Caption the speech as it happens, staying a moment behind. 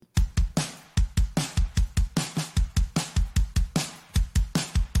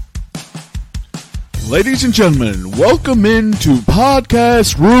Ladies and gentlemen, welcome into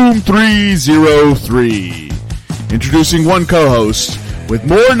Podcast Room 303. Introducing one co-host with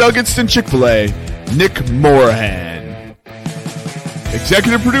more nuggets than Chick-fil-A, Nick Morahan.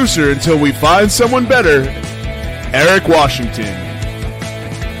 Executive producer until we find someone better, Eric Washington.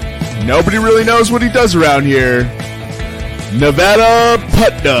 Nobody really knows what he does around here, Nevada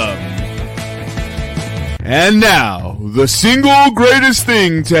Putnam. And now, the single greatest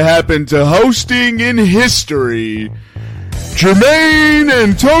thing to happen to hosting in history, Jermaine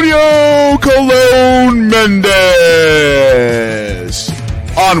Antonio Colon Mendez.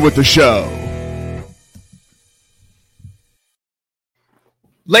 On with the show.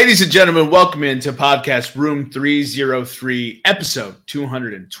 Ladies and gentlemen, welcome into Podcast Room 303, episode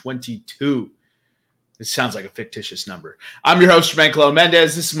 222. This sounds like a fictitious number. I'm your host, Jermaine Colon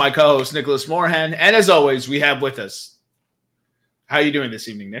Mendez. This is my co-host, Nicholas Morahan. And as always, we have with us, how are you doing this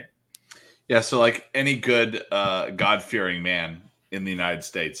evening, Nick? Yeah, so like any good God-fearing man in the United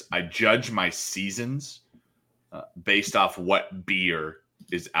States, I judge my seasons based off what beer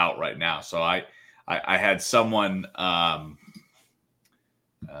is out right now. So I had someone,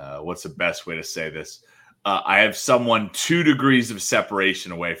 what's the best way to say this? I have someone 2 degrees of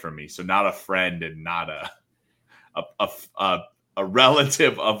separation away from me, so not a friend and not a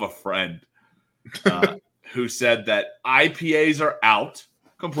relative of a friend, who said that IPAs are out.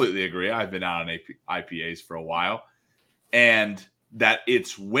 Completely agree. I've been out on IPAs for a while, and that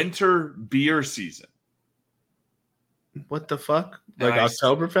it's winter beer season. What the fuck? Like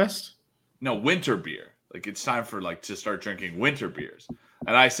Oktoberfest? No, winter beer. Like it's time for to start drinking winter beers.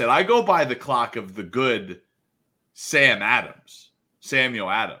 And I said, I go by the clock of the good Samuel Adams.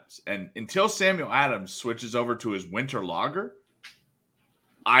 And until Samuel Adams switches over to his winter lager,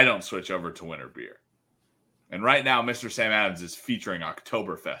 I don't switch over to winter beer. And right now, Mr. Sam Adams is featuring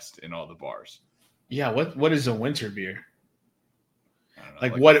Oktoberfest in all the bars. Yeah, what is a winter beer? I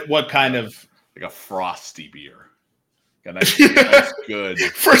don't know, what kind of... Like a frosty beer. That's good.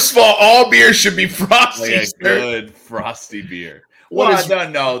 First of all beer should be frosty. Like a good frosty beer.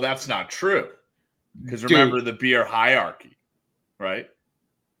 No, that's not true. Because remember the beer hierarchy, right?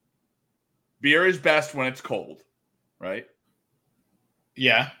 Beer is best when it's cold, right?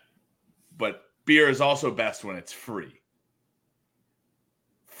 Yeah. But beer is also best when it's free.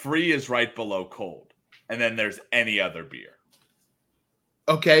 Free is right below cold. And then there's any other beer.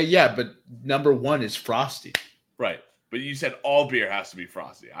 Okay, yeah, but number one is frosty. Right. But you said all beer has to be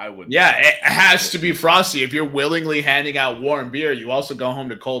frosty. I wouldn't. Yeah, it has to be frosty. If you're willingly handing out warm beer, you also go home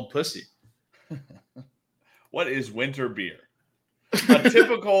to cold pussy. What is winter beer?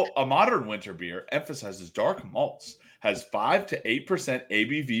 A modern winter beer emphasizes dark malts, has 5 to 8%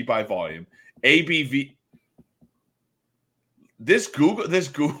 ABV by volume. ABV. This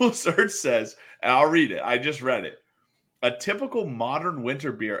Google search says, and I'll read it. I just read it. A typical modern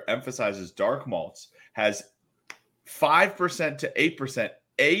winter beer emphasizes dark malts, has 5% to 8%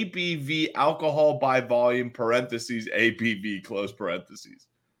 ABV alcohol by volume, parentheses, ABV, close parentheses.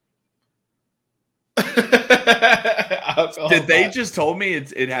 Did they just told me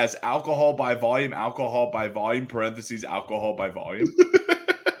it has alcohol by volume, parentheses, alcohol by volume?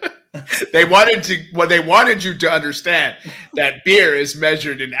 They wanted you to understand that beer is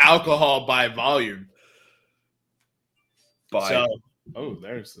measured in alcohol by volume.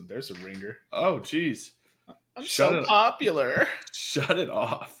 There's a ringer. Oh, geez. I'm so popular. Shut it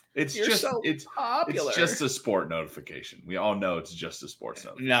off. It's popular. It's just a sport notification. We all know it's just a sports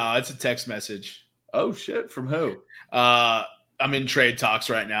notification. No, it's a text message. Oh shit! From who? I'm in trade talks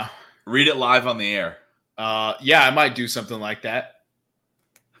right now. Read it live on the air. Yeah, I might do something like that.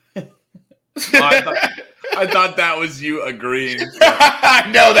 I thought that was you agreeing.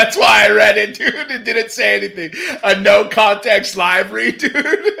 No, that's why I read it, dude. It didn't say anything. A no context live read, dude.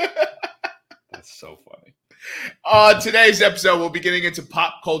 That's so funny. Today's episode, we'll be getting into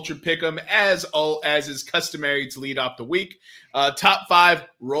pop culture pick'em as is customary to lead off the week. Top 5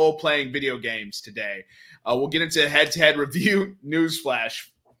 role-playing video games today. We'll get into head-to-head review. Newsflash.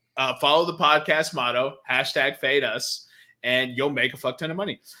 Follow the podcast motto, #FadeUs, and you'll make a fuck ton of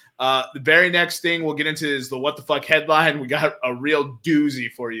money. The very next thing we'll get into is the What the Fuck headline. We got a real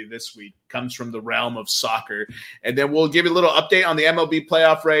doozy for you this week. Comes from the realm of soccer. And then we'll give you a little update on the MLB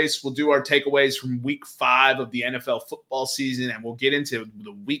playoff race. We'll do our takeaways from week 5 of the NFL football season, and we'll get into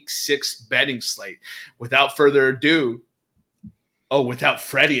the week 6 betting slate. Without further ado, without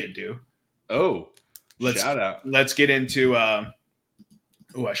Freddie ado. Shout out. Let's get into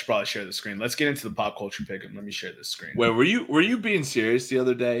I should probably share the screen. Let's get into the pop culture pick. Let me share this screen. Wait, were you being serious the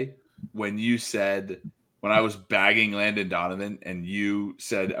other day when you said when I was bagging Landon Donovan and you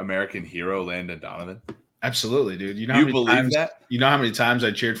said American hero Landon Donovan? Absolutely, dude. You know You believe that? You know how many times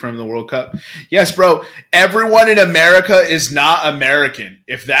I cheered for him in the World Cup? Yes, bro. Everyone in America is not American.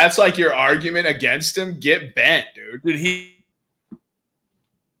 If that's like your argument against him, get bent, dude. Dude, he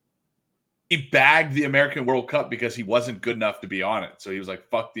bagged the American World Cup because he wasn't good enough to be on it. So he was like,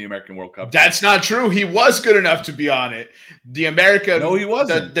 fuck the American World Cup. That's not true. He was good enough to be on it. No, he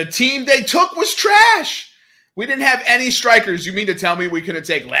wasn't. The team they took was trash. We didn't have any strikers. You mean to tell me we couldn't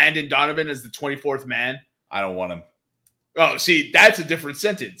take Landon Donovan as the 24th man? I don't want him. Oh, see, that's a different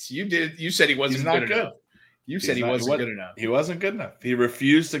sentence. You said he wasn't good enough. You said he wasn't good enough. He wasn't good enough. He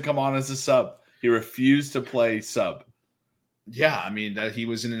refused to come on as a sub. He refused to play sub. Yeah, I mean that he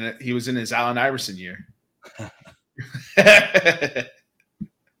was in his Allen Iverson year.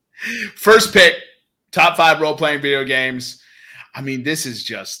 First pick, top 5 role-playing video games. I mean, this is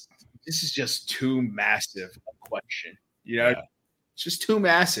just too massive a question. You know, It's just too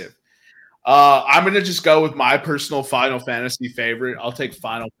massive. I'm gonna just go with my personal Final Fantasy favorite. I'll take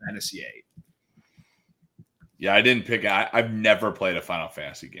Final Fantasy VIII. Yeah, I didn't pick. I've never played a Final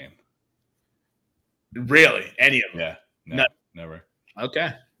Fantasy game. Really, any of them? Yeah. No. Never.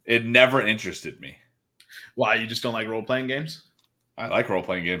 Okay. It never interested me. Why? You just don't like role-playing games? I like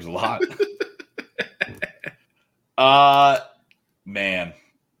role-playing games a lot. Man.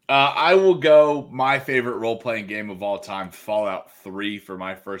 I will go my favorite role-playing game of all time, Fallout 3 for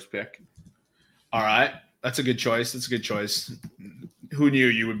my first pick. All right. That's a good choice. Who knew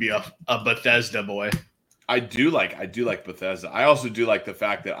you would be a Bethesda boy? I do like Bethesda. I also do like the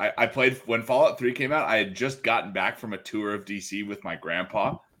fact that I played when Fallout 3 came out. I had just gotten back from a tour of DC with my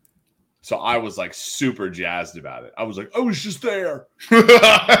grandpa. So I was like super jazzed about it. I was like, I was just there. So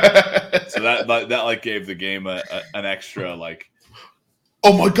that like gave the game an extra like,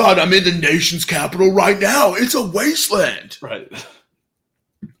 oh my God, I'm in the nation's capital right now. It's a wasteland. Right.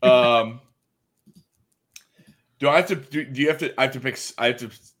 I have to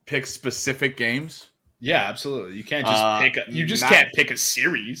pick specific games? Yeah, absolutely. You can't just can't pick a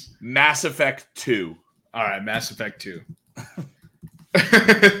series. Mass Effect 2. All right, Mass Effect 2.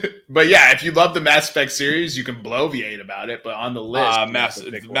 But yeah, if you love the Mass Effect series, you can bloviate about it. But on the list,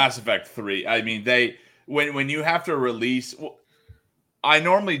 Mass Effect 3. I mean, when you have to release, I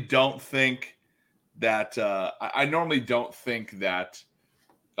normally don't think that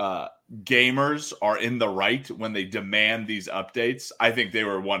gamers are in the right when they demand these updates. I think they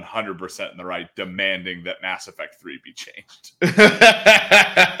were 100% in the right demanding that Mass Effect 3 be changed.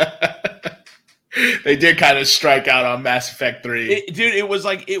 They did kind of strike out on Mass Effect 3. It was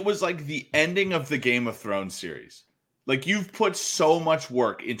like the ending of the Game of Thrones series. Like, you've put so much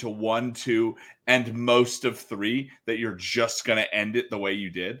work into 1, 2, and most of 3 that you're just going to end it the way you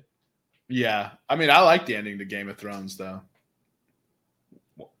did. Yeah. I mean, I like the ending to Game of Thrones, though.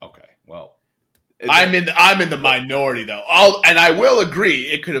 Okay. Well, I'm in the minority, though. I will agree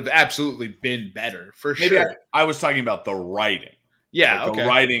it could have absolutely been better, for sure. I was talking about the writing. Yeah, The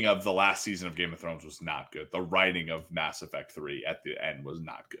writing of the last season of Game of Thrones was not good. The writing of Mass Effect 3 at the end was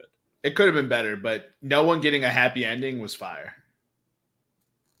not good. It could have been better, but no one getting a happy ending was fire.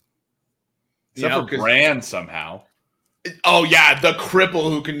 Except for Bran somehow. Oh, yeah, the cripple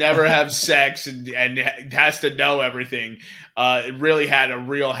who can never have sex and has to know everything. It really had a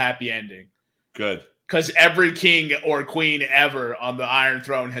real happy ending. Good. Because every king or queen ever on the Iron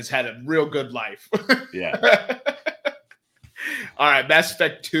Throne has had a real good life. Yeah. All right, Mass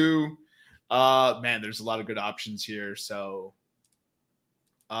Effect 2. Man, there's a lot of good options here. So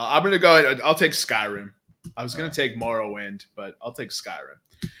I'm going to go ahead. I'll take Skyrim. I was going to take Morrowind, but I'll take Skyrim.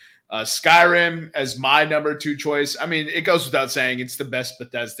 Skyrim as my number 2 choice. I mean, it goes without saying it's the best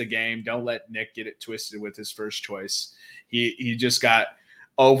Bethesda game. Don't let Nick get it twisted with his first choice. He just got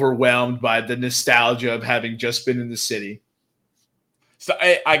overwhelmed by the nostalgia of having just been in the city. So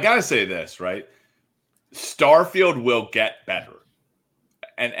I got to say this, right? Starfield will get better.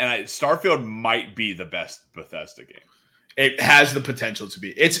 And Starfield might be the best Bethesda game. It has the potential to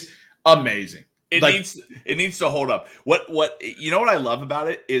be. It's amazing. It needs to hold up. What you know what I love about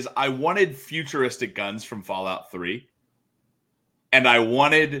it is I wanted futuristic guns from Fallout 3, and I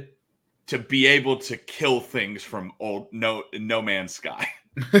wanted to be able to kill things from old No Man's Sky.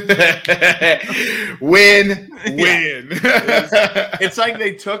 Win. It's like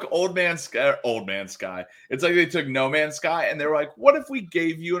they took Old Man's Sky. It's like they took No Man's Sky, and they were like, "What if we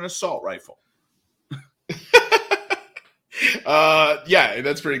gave you an assault rifle?" Yeah,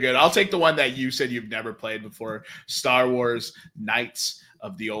 that's pretty good. I'll take the one that you said you've never played before, Star Wars Knights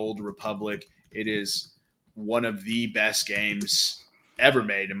of the Old Republic. It is one of the best games ever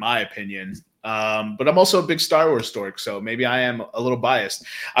made, in my opinion. But I'm also a big Star Wars dork, so maybe I am a little biased.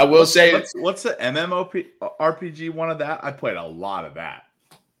 I will say, what's the MMORPG one of that? I played a lot of that.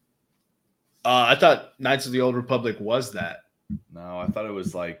 I thought Knights of the Old Republic was that. No, I thought it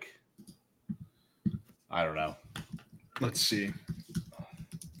was like, I don't know. Let's see.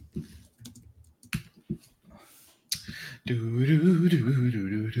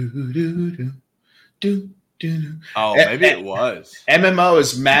 Oh, maybe it was. MMO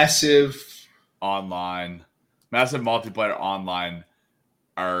is massive online, massive multiplayer online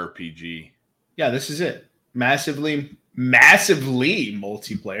RPG. Yeah, this is it. Massively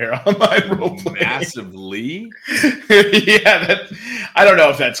multiplayer online role playing. Massively? Yeah, I don't know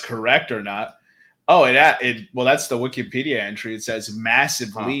if that's correct or not. Oh, well, that's the Wikipedia entry. It says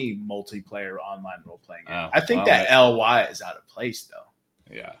massively multiplayer online role playing. I think that LY is out of place though.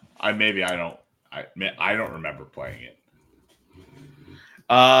 Yeah, I don't remember playing it.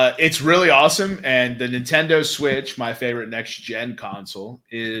 It's really awesome, and the Nintendo Switch, my favorite next-gen console,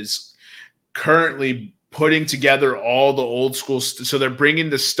 is currently putting together all the old school. So they're bringing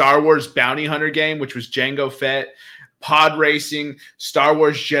the Star Wars Bounty Hunter game, which was Jango Fett, Pod Racing, Star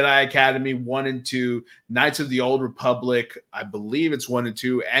Wars Jedi Academy 1 and 2, Knights of the Old Republic, I believe it's 1 and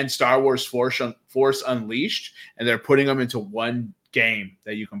 2, and Star Wars Force Unleashed, and they're putting them into one game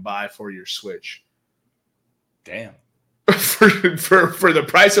that you can buy for your Switch. Damn. For the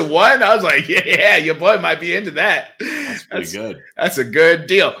price of one, I was like, yeah, your boy might be into that. That's pretty good. That's a good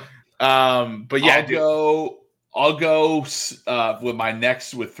deal. But yeah, I'll go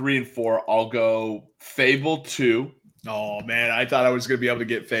with 3 and 4. I'll go Fable 2. Oh man, I thought I was gonna be able to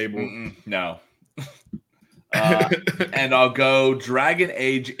get Fable. No. And I'll go Dragon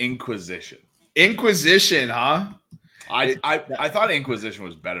Age Inquisition. Inquisition, huh? I thought Inquisition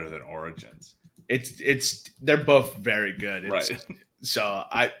was better than Origins. They're both very good. Right. So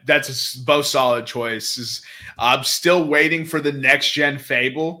that's both solid choices. I'm still waiting for the next gen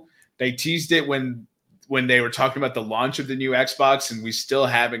Fable. They teased it when they were talking about the launch of the new Xbox, and we still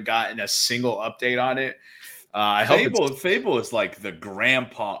haven't gotten a single update on it. Fable is like the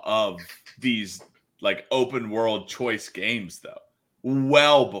grandpa of these like open world choice games, though.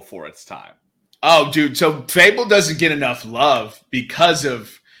 Well before its time. Oh, dude. So Fable doesn't get enough love because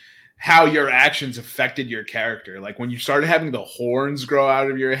of how your actions affected your character. Like when you started having the horns grow out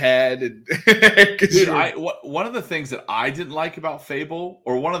of your head. Dude, one of the things that I didn't like about Fable,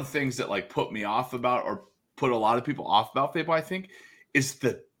 or one of the things that like put me off about, or put a lot of people off about Fable, I think, is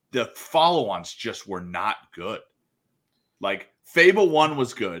the follow-ons just were not good. Like Fable 1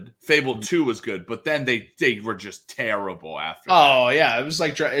 was good, Fable 2 was good, but then they were just terrible after that. Oh yeah, it's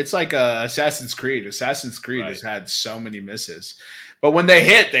like Assassin's Creed. Assassin's Creed has had so many misses. But when they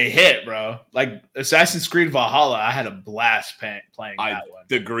hit, bro. Like Assassin's Creed Valhalla, I had a blast playing that one.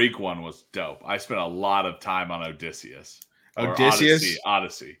 The Greek one was dope. I spent a lot of time on Odysseus. Odyssey.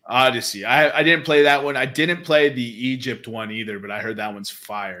 I didn't play that one. I didn't play the Egypt one either, but I heard that one's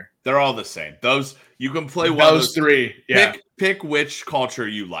fire. They're all the same. Those you can play one those of those three. Yeah. Pick which culture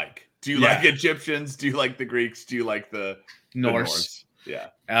you like. Do you like Egyptians? Do you like the Greeks? Do you like the Norse? Yeah.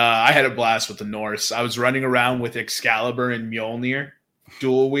 I had a blast with the Norse. I was running around with Excalibur and Mjolnir,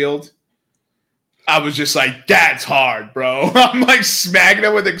 dual wield. I was just like, that's hard, bro. I'm like smacking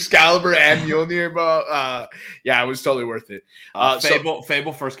it with Excalibur and Mjolnir, bro. Yeah, it was totally worth it.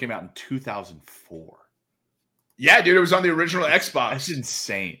 Fable first came out in 2004. Yeah, dude, it was on the original Xbox. That's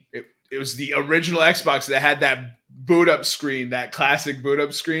insane. It was the original Xbox that had that boot up screen, that classic boot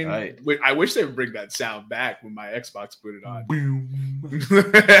up screen. Right. I wish they would bring that sound back when my Xbox booted on.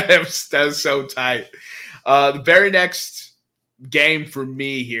 that was so tight. The very next game for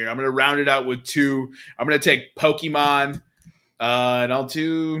me here, I'm going to round it out with 2. I'm going to take Pokemon, and I'll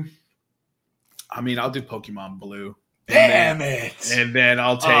do Pokemon Blue. Damn it. And then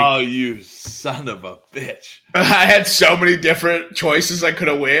I'll take... Oh, you son of a bitch. I had so many different choices I could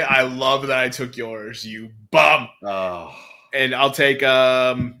have went. I love that I took yours, you bum. Oh. And I'll take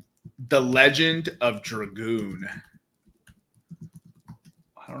The Legend of Dragoon.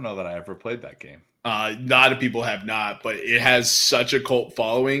 I don't know that I ever played that game. A lot of people have not, but it has such a cult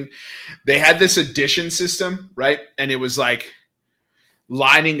following. They had this addition system, right? And it was like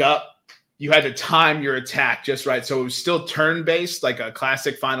lining up. You had to time your attack just right. So it was still turn-based, like a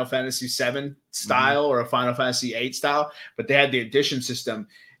classic Final Fantasy VII style or a Final Fantasy VIII style, but they had the addition system,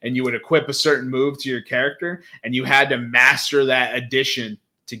 and you would equip a certain move to your character, and you had to master that addition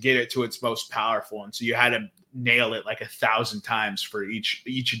to get it to its most powerful. And so you had to nail it like 1,000 times for each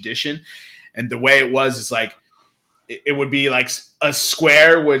addition. And the way it was is like it would be like a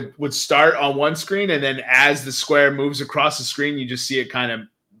square would start on one screen, and then as the square moves across the screen, you just see it kind of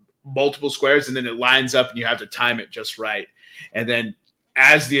multiple squares, and then it lines up and you have to time it just right. And then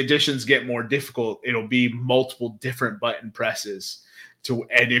as the additions get more difficult, it'll be multiple different button presses.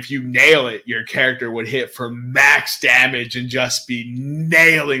 And if you nail it, your character would hit for max damage and just be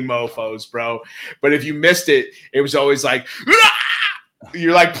nailing mofos, bro. But if you missed it, it was always like,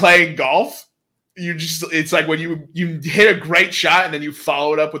 you're like playing golf. It's like when you hit a great shot and then you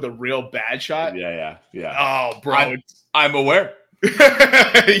follow it up with a real bad shot. Yeah. Oh, bro. I'm aware.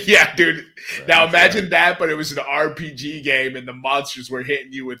 Yeah, dude. Now imagine that, but it was an RPG game and the monsters were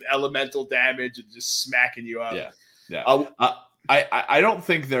hitting you with elemental damage and just smacking you up. Yeah. I don't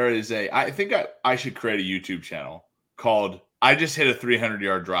think there is I think I should create a YouTube channel called I just hit a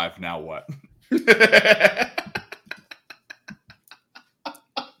 300-yard drive. Now what?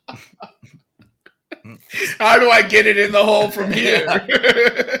 How do I get it in the hole from here?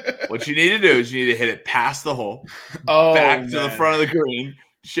 What you need to do is you need to hit it past the hole, back to the front of the green,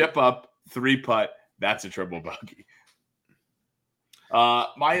 chip up, 3-putt. That's a triple bogey. I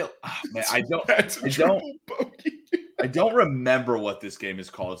don't remember what this game is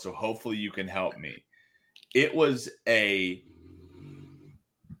called, so hopefully you can help me. It was is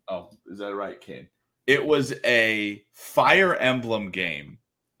that right, Kane? It was a Fire Emblem game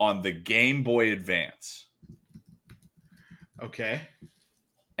on the Game Boy Advance. Okay.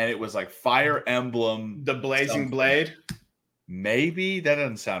 And it was like Fire Emblem. The Blazing Blade? Maybe. That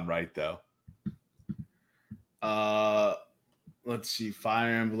doesn't sound right, though. Let's see.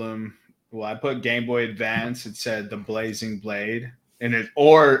 Fire Emblem. Well, I put Game Boy Advance. It said The Blazing Blade.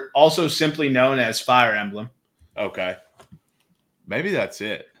 Or also simply known as Fire Emblem. Okay. Maybe that's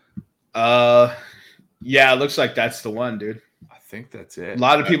it. Yeah, it looks like that's the one, dude. I think that's it. A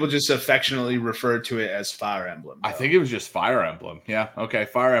lot of people just affectionately refer to it as Fire Emblem. I think it was just Fire Emblem. Yeah. Okay.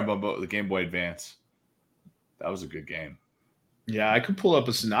 Fire Emblem, but with the Game Boy Advance. That was a good game. Yeah, I could pull up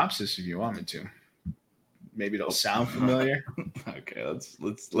a synopsis if you want me to. Maybe it'll sound familiar. Okay,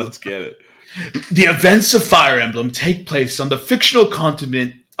 let's get it. The events of Fire Emblem take place on the fictional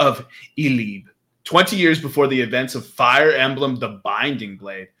continent of Eleb, 20 years before the events of Fire Emblem: The Binding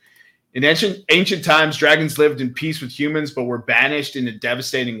Blade. In ancient times, dragons lived in peace with humans, but were banished in a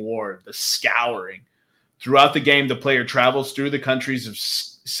devastating war, the Scouring. Throughout the game, the player travels through the countries of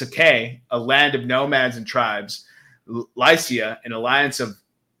Sakai, a land of nomads and tribes, Lycia, an alliance of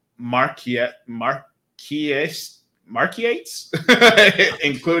Marquiates,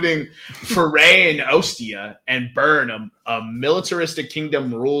 including Foray and Ostia, and Bern, a militaristic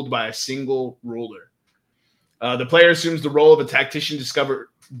kingdom ruled by a single ruler. The player assumes the role of a tactician discovered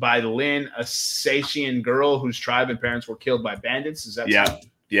by Lynn, a Sacian girl whose tribe and parents were killed by bandits. Is that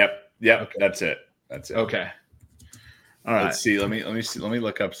Yep. Okay. That's it. Okay. All right. Let's see. Let me see. Let me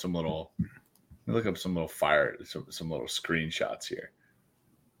look up some little fire, some little screenshots here.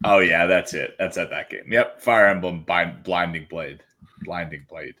 Oh yeah, that's it. That's at that game. Yep. Fire Emblem Binding Blade.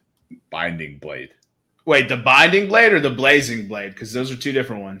 Wait, the Binding Blade or the Blazing Blade? Because those are two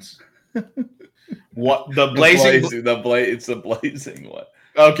different ones. What the Blazing? It's the Blazing one.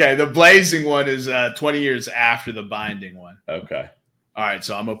 Okay, the Blazing one is 20 years after the Binding one. Okay. All right,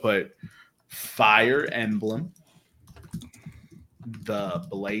 so I'm gonna put Fire Emblem, the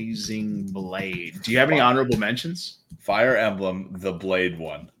Blazing Blade. Do you have any honorable mentions? Fire Emblem, the Blade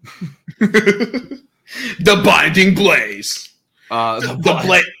one. The Binding Blaze.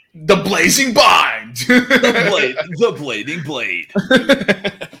 The Blazing Bind. The Blading Blade.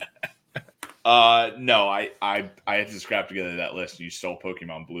 No, I had to scrap together that list. You stole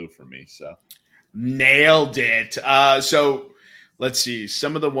Pokemon Blue from me, so nailed it. So let's see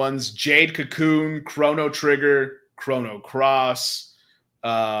some of the ones: Jade Cocoon, Chrono Trigger, Chrono Cross.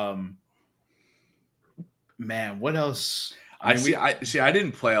 Man, what else? I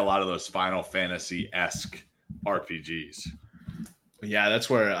didn't play a lot of those Final Fantasy-esque RPGs. Yeah, that's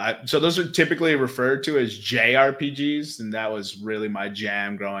where so those are typically referred to as JRPGs, and that was really my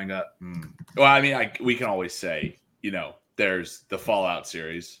jam growing up. Well, I mean, we can always say, there's the Fallout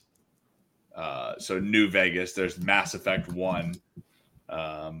series. So New Vegas, there's Mass Effect 1.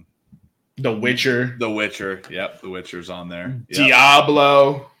 The Witcher. Yep, The Witcher's on there. Yep.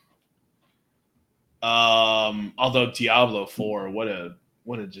 Diablo. Although Diablo 4, what a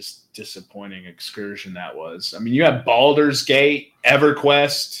just disappointing excursion that was. I mean, you have Baldur's Gate,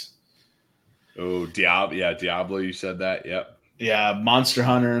 EverQuest. Oh, Diablo, you said that. Yep. Yeah, Monster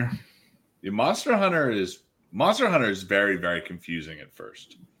Hunter. Yeah, Monster Hunter is very, very confusing at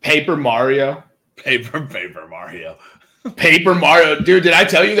first. Paper Mario. Paper Mario. Paper Mario. Dude, did I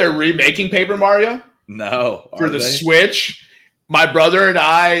tell you they're remaking Paper Mario? No. For the Switch. My brother and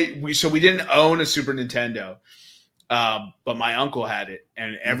I, we didn't own a Super Nintendo. but my uncle had it.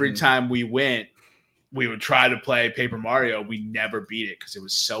 And every time we went, we would try to play Paper Mario. We never beat it because it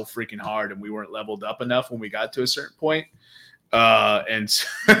was so freaking hard, and we weren't leveled up enough when we got to a certain point. And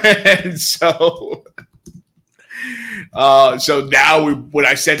so now when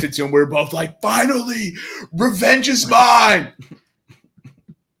I sent it to him, we were both like, finally, revenge is mine.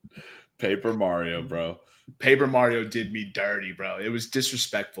 Paper Mario, bro. Paper Mario did me dirty, bro. It was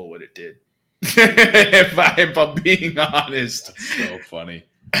disrespectful what it did. if I'm being honest. That's so funny.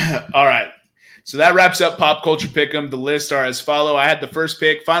 All right. So that wraps up Pop Culture Pick'em. The lists are as follow. I had the first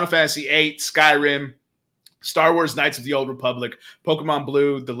pick, Final Fantasy VIII, Skyrim, Star Wars Knights of the Old Republic, Pokemon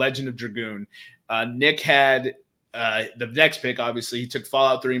Blue, The Legend of Dragoon. Nick had the next pick, obviously. He took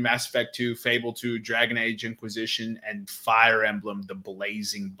Fallout 3, Mass Effect 2, Fable 2, Dragon Age Inquisition, and Fire Emblem, The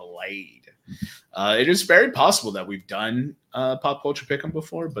Blazing Blade. It is very possible that we've done Pop Culture Pick'em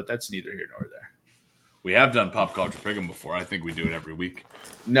before, but that's neither here nor there. We have done Pop Culture Pick'em before. I think we do it every week.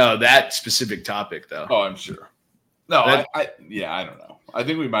 No, that specific topic, though. Oh, I'm sure. No, I don't know. I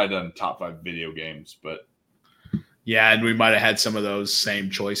think we might have done top 5 video games, but yeah, and we might have had some of those same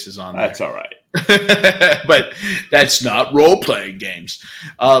choices on there. That's all right. But that's not role-playing games.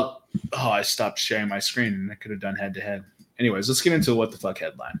 I stopped sharing my screen, and I could have done head-to-head. Anyways, let's get into what the fuck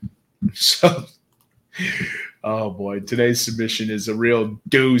headline. So, oh boy, today's submission is a real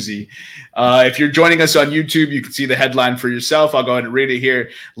doozy. If you're joining us on YouTube, you can see the headline for yourself. I'll go ahead and read it here.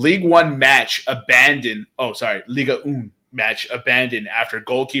 Liga 1 match abandoned. Liga 1 match abandoned after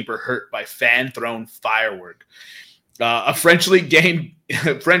goalkeeper hurt by fan-thrown firework. A French League game,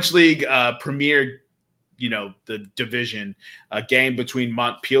 Premier, the division, a game between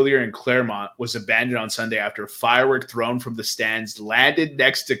Montpellier and Clermont was abandoned on Sunday after a firework thrown from the stands landed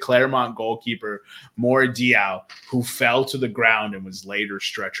next to Clermont goalkeeper Mor Diaw, who fell to the ground and was later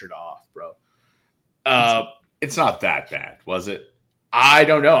stretchered off, bro. It's not that bad, was it? I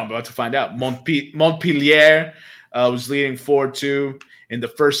don't know. I'm about to find out. Montpellier was leading 4-2 in the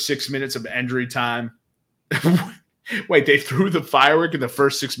first 6 minutes of injury time. Wait, they threw the firework in the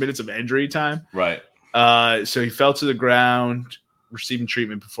first 6 minutes of injury time? Right. So he fell to the ground, receiving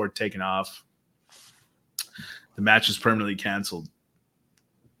treatment before taking off. The match was permanently canceled.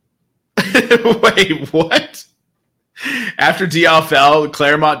 Wait, what? After Diaw fell,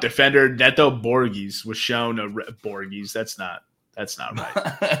 Clermont defender Neto Borges was shown Borges. That's not right.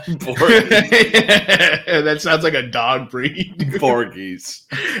 That sounds like a dog breed. Borges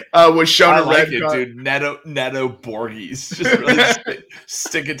was shown a red card. Dude. Neto Borges. Just really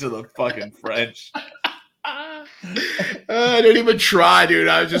stick it to the fucking French. I didn't even try, dude.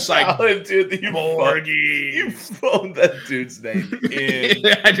 I was just like, dude, Borges. You phoned that dude's name in.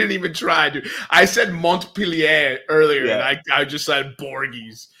 I didn't even try, dude. I said Montpellier earlier, and I just said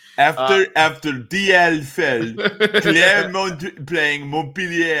Borges. After DL fell, Clermont playing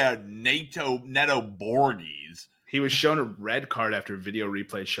Montpellier, Neto Borges. He was shown a red card after a video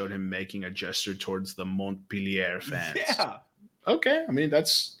replay showed him making a gesture towards the Montpellier fans. Yeah. Okay. I mean,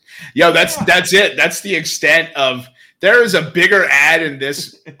 that's it. That's the extent of – there is a bigger ad in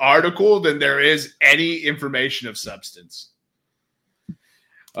this article than there is any information of substance.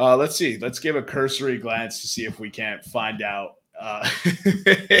 Let's see. Let's give a cursory glance to see if we can't find out.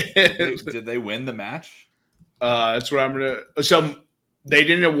 Did they win the match? That's what I'm gonna. So they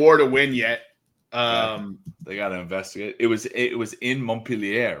didn't award a win yet. They got to investigate. It was in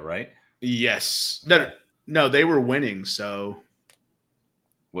Montpellier, right? Yes. No, they were winning. So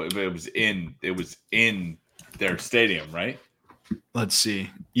it was in their stadium, right? Let's see.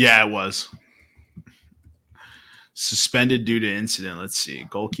 Yeah, it was. Suspended due to incident. Let's see.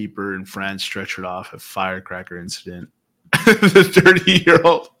 Goalkeeper in France stretchered off a firecracker incident. The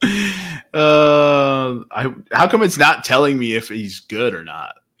 30-year-old. How come it's not telling me if he's good or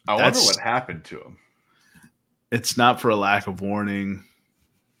not? I wonder what happened to him. It's not for a lack of warning.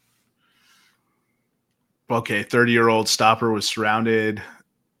 Okay, 30-year-old stopper was surrounded.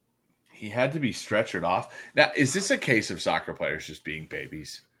 He had to be stretchered off. Now, is this a case of soccer players just being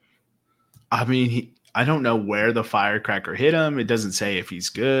babies? I mean, I don't know where the firecracker hit him. It doesn't say if he's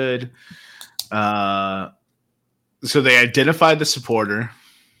good. So they identified the supporter.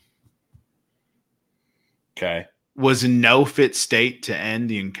 Okay. Was in no fit state to end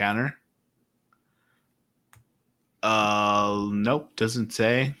the encounter. Nope, doesn't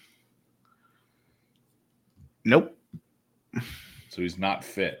say. Nope. So he's not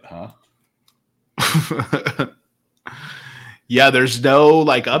fit, huh? Yeah, there's no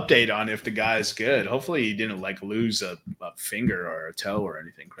update on if the guy's good. Hopefully he didn't lose a finger or a toe or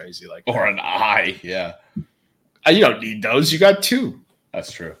anything crazy like that. Or an eye, yeah. You don't need those. You got 2.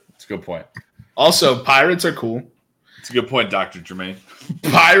 That's true. That's a good point. Also, pirates are cool. It's a good point, Dr. Jermaine.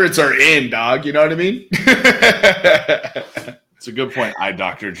 Pirates are in, dog. You know what I mean? It's a good point,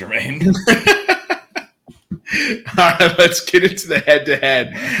 Dr. Jermaine. All right, let's get into the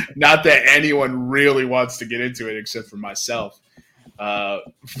head-to-head. Not that anyone really wants to get into it except for myself.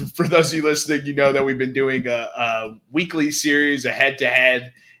 For those of you listening, you know that we've been doing a weekly series, a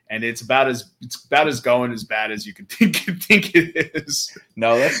head-to-head, and it's about as going as bad as you can think it is.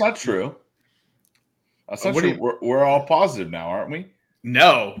 No, that's not true. That's not true. We're all positive now, aren't we?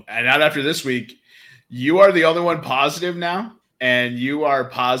 No, and not after this week. You are the only one positive now, and you are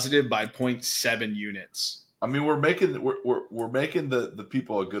positive by 0.7 units. I mean, we're making the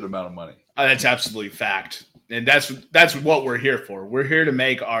people a good amount of money. That's absolutely fact, and that's what we're here for. We're here to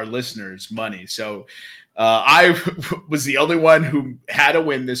make our listeners money. So, I was the only one who had a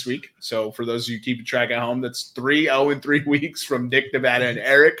win this week. So, for those of you keeping track at home, that's 3-0-3 weeks from Nick, Nevada, and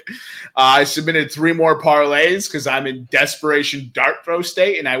Eric. I submitted 3 more parlays because I'm in desperation dart throw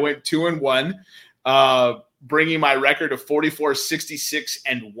state, and I went 2-1. Bringing my record to 44, 66,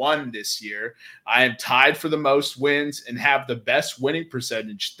 and 1 this year. I am tied for the most wins and have the best winning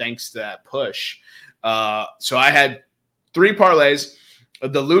percentage thanks to that push. So I had 3 parlays.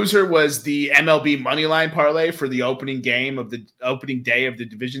 The loser was the MLB moneyline parlay for the opening day of the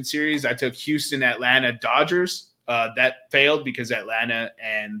Division Series. I took Houston, Atlanta, Dodgers. That failed because Atlanta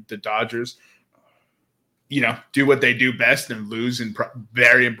and the Dodgers do what they do best and lose in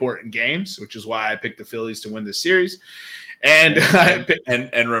very important games, which is why I picked the Phillies to win the series. And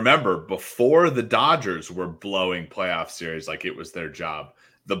remember, before the Dodgers were blowing playoff series like it was their job,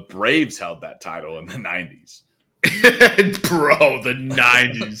 the Braves held that title in the 90s. Bro, the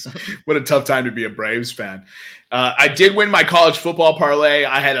 90s. What a tough time to be a Braves fan. I did win my college football parlay.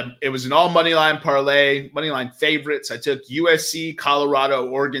 It was an all moneyline parlay, moneyline favorites. I took USC, Colorado,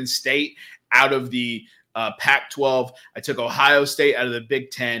 Oregon State out of the Pac-12. I took Ohio State out of the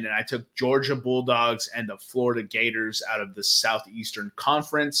Big Ten, and I took Georgia Bulldogs and the Florida Gators out of the Southeastern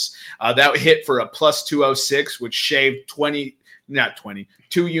Conference. That hit for a plus 206, which shaved 2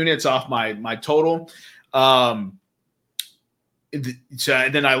 units off my total. So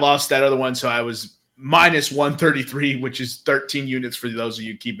then I lost that other one, so I was minus 133, which is 13 units for those of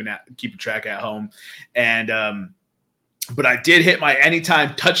you keeping track at home. And but I did hit my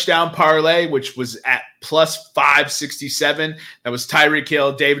anytime touchdown parlay, which was at plus 567. That was Tyreek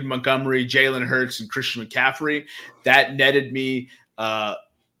Hill, David Montgomery, Jalen Hurts, and Christian McCaffrey. That netted me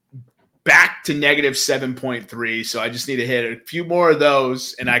back to negative 7.3. So I just need to hit a few more of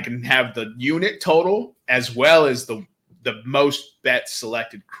those, and I can have the unit total as well as the most bets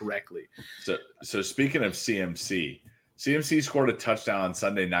selected correctly. So speaking of CMC scored a touchdown on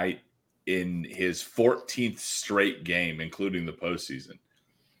Sunday night in his 14th straight game, including the postseason.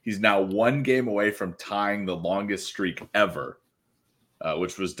 He's now 1 game away from tying the longest streak ever,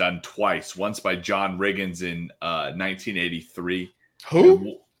 which was done twice. Once by John Riggins in 1983.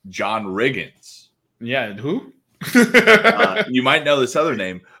 Who? John Riggins. Yeah, who? You might know this other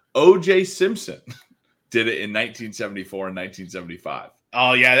name. O.J. Simpson did it in 1974 and 1975.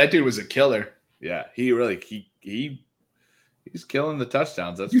 Oh, yeah, that dude was a killer. Yeah, he's killing the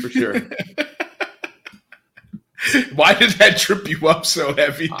touchdowns, that's for sure. Why did that trip you up so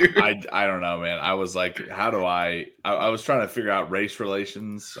heavy, dude? I don't know, man. I was like, how do I was trying to figure out race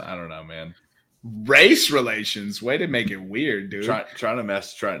relations. I don't know, man. Race relations? Way to make it weird, dude. Trying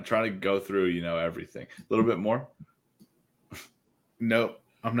to go through, everything. A little bit more. Nope.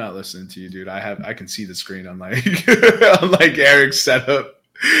 I'm not listening to you, dude. I can see the screen on like Eric's setup.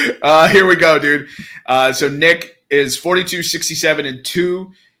 Here we go, dude. So Nick is 42, 67, and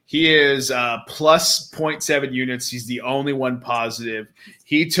 2. He is plus 0.7 units. He's the only one positive.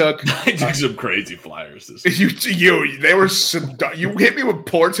 He took I took some crazy flyers this week. You hit me with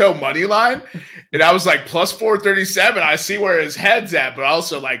Porto money line, and I was like plus 437. I see where his head's at, but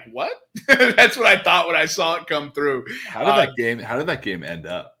also like what? That's what I thought when I saw it come through. How did that game end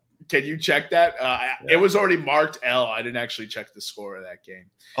up? Can you check that? Yeah. It was already marked L. I didn't actually check the score of that game.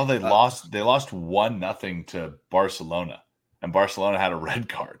 Oh, they lost. They lost 1-0 to Barcelona, and Barcelona had a red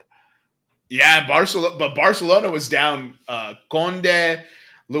card. Yeah, Barcelona was down. Conde,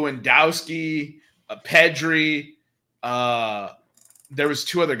 Lewandowski, Pedri. There was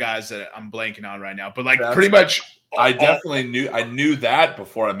 2 other guys that I'm blanking on right now, but pretty much. I definitely knew that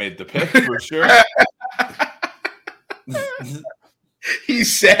before I made the pick for sure. He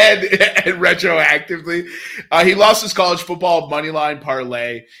said retroactively, he lost his college football moneyline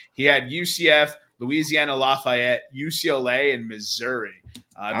parlay. He had UCF, Louisiana Lafayette, UCLA, and Missouri.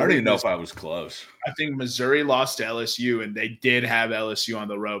 I don't even know if I was close. I think Missouri lost to LSU, and they did have LSU on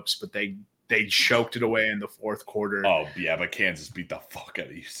the ropes, but they they choked it away in the fourth quarter. Oh, yeah, but Kansas beat the fuck out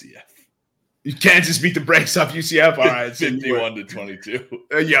of UCF. Kansas beat the brakes off UCF. All right.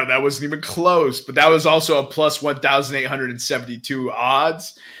 51-22. Yeah, that wasn't even close, but that was also a plus 1,872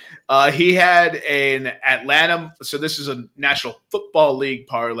 odds. He had an Atlanta. So this is a National Football League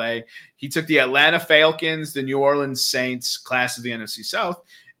parlay. He took the Atlanta Falcons, the New Orleans Saints, class of the NFC South,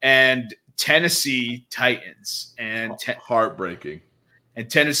 and Tennessee Titans. And heartbreaking. And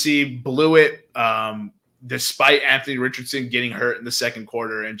Tennessee blew it despite Anthony Richardson getting hurt in the second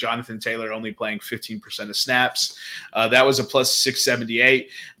quarter and Jonathan Taylor only playing 15% of snaps. That was a plus 678,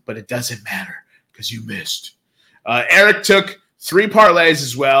 but it doesn't matter because you missed. Eric took 3 parlays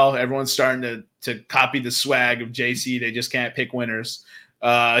as well. Everyone's starting to copy the swag of JC. They just can't pick winners.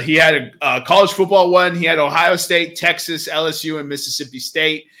 He had a college football one. He had Ohio State, Texas, LSU, and Mississippi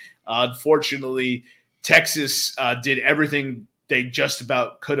State. Unfortunately, Texas did everything they just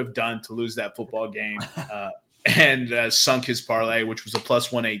about could have done to lose that football game and sunk his parlay, which was a plus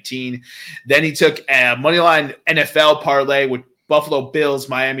 118. Then he took a moneyline NFL parlay with Buffalo Bills,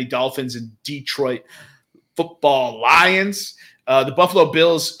 Miami Dolphins, and Detroit Football Lions. The Buffalo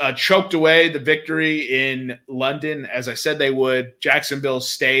Bills choked away the victory in London, as I said they would. Jacksonville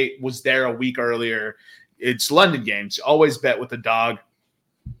State was there a week earlier. It's London games. Always bet with the dog,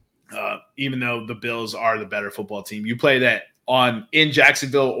 even though the Bills are the better football team. You play that in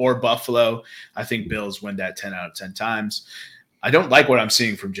Jacksonville or Buffalo, I think Bills win that 10 out of 10 times. I don't like what I'm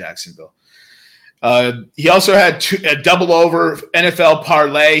seeing from Jacksonville. He also had a double over NFL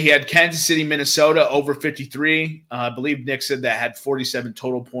parlay. He had Kansas City, Minnesota over 53. I believe Nick said that had 47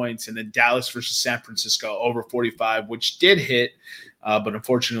 total points, and then Dallas versus San Francisco over 45, which did hit, but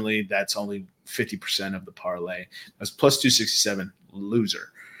unfortunately that's only 50% of the parlay. That's plus 267,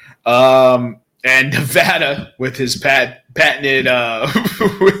 loser. And Nevada with his patented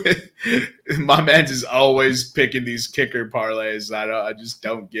my man's is always picking these kicker parlays. I just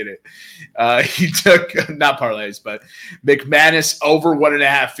don't get it. He took not parlays, but McManus over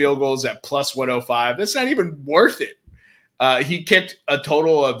 1.5 field goals at plus 105. That's not even worth it. He kicked a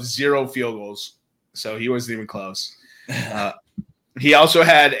total of 0 field goals, so he wasn't even close. He also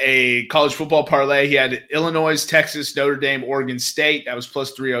had a college football parlay. He had Illinois, Texas, Notre Dame, Oregon State. That was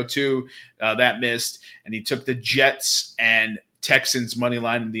plus 302. That missed. And he took the Jets and Texans money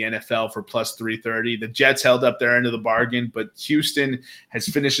line in the NFL for plus 330. The Jets held up their end of the bargain, but Houston has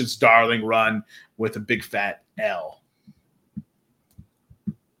finished its darling run with a big fat L.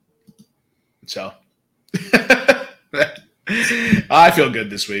 So I feel good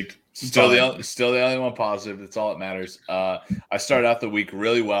this week. Still the only one positive. That's all that matters. I started out the week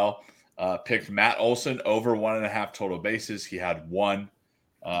really well. Picked Matt Olson over 1.5 total bases. He had 1.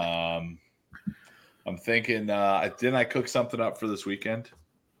 I'm thinking, didn't I cook something up for this weekend?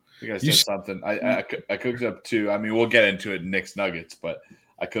 I think I said something. I cooked up 2. I mean, we'll get into it in Nick's Nuggets, but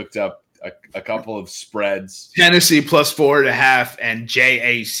I cooked up a couple of spreads. Tennessee plus 4.5 and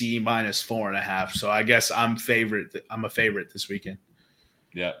JAC minus 4.5. So I guess I'm a favorite this weekend.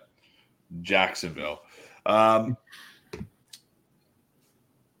 Yeah. Jacksonville. I'm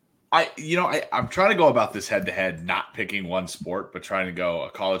trying to go about this head-to-head, not picking one sport, but trying to go a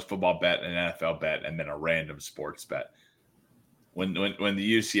college football bet, an NFL bet, and then a random sports bet. When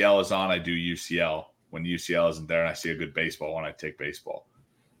the UCL is on, I do UCL. When the UCL isn't there and I see a good baseball one, I take baseball.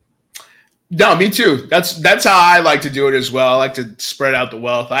 No, me too. That's how I like to do it as well. I like to spread out the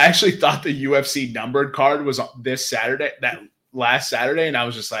wealth. I actually thought the UFC numbered card was this Saturday, that last Saturday, and I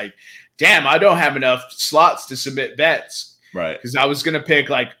was just like, damn, I don't have enough slots to submit bets. Right. Because I was going to pick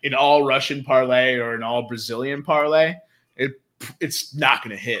like an all Russian parlay or an all Brazilian parlay. It's not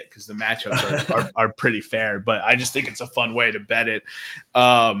going to hit because the matchups are pretty fair, but I just think it's a fun way to bet it.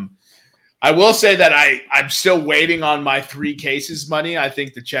 I will say that I'm still waiting on my 3 cases money. I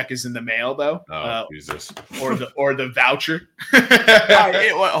think the check is in the mail though. Oh, Jesus. Or the voucher.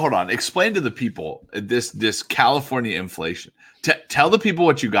 Hold on. Explain to the people this California inflation. Tell the people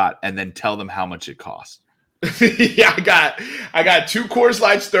what you got, and then tell them how much it costs. Yeah, I got 2 Coors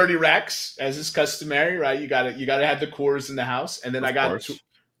Lights, 30 racks, as is customary, right? You got to have the Coors in the house, and then I got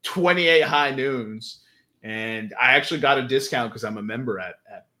 28 High Noons, and I actually got a discount because I'm a member at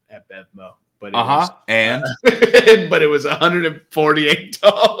BevMo. But but it was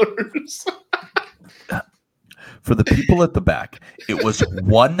 $148. For the people at the back, it was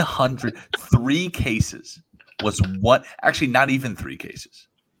 103 cases. Was what? Actually, not even 3 cases.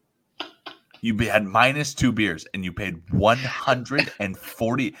 You had minus 2 beers, and you paid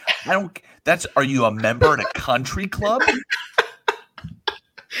 140. Are you a member at a country club?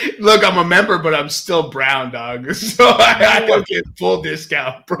 Look, I'm a member, but I'm still brown, dog. So I don't get full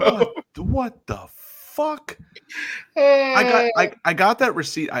discount, bro. What the fuck? I got that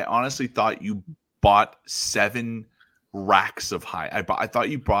receipt. I honestly thought you bought 7 racks of high. I thought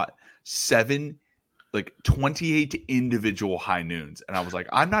you bought 7, like 28 individual high noons, and I was like,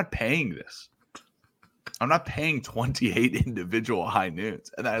 I'm not paying this. I'm not paying 28 individual high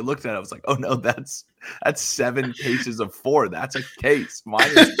noons. And then I looked at it. I was like, oh no, that's 7 cases of 4. That's a case. Mine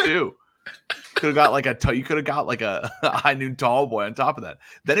is 2. Could have got like you could have got like a high noon tall boy on top of that.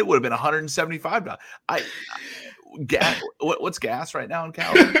 Then it would have been $175. Gas. What's gas right now in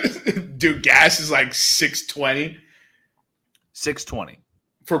Cal? Dude, gas is like $6.20. $6.20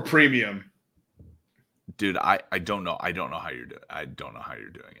 for premium. Dude, I don't know. I don't know how you're doing. I don't know how you're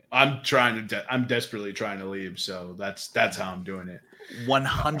doing it. I'm desperately trying to leave, so that's how I'm doing it.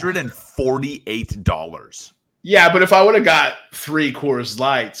 $148. Yeah, but if I would have got 3 Coors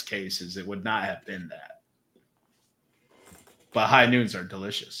Lights cases, it would not have been that. But high noons are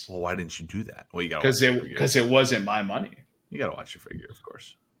delicious. Well, why didn't you do that? Well, you got because it wasn't my money. You got to watch your figure, of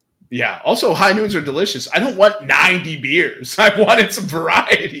course. Yeah. Also, high noons are delicious. I don't want 90 beers. I wanted some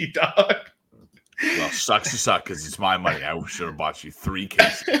variety, dog. Well, sucks to suck because it's my money. I should have bought you 3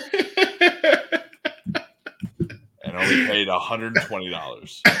 cases and only paid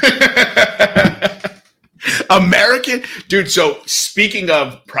 $120. American, dude. So speaking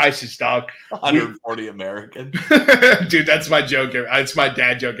of prices, dog, 140 American, dude. That's my joke. It's my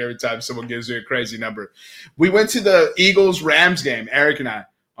dad joke every time someone gives me a crazy number. We went to the Eagles-Rams game, Eric and I,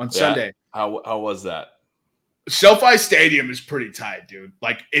 on Sunday. How was that? SoFi Stadium is pretty tight, dude.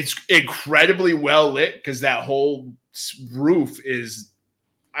 Like, it's incredibly well lit because that whole roof is,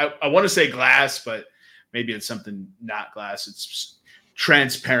 I want to say glass, but maybe it's something not glass. It's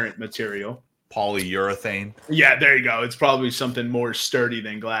transparent material. Polyurethane. Yeah, there you go. It's probably something more sturdy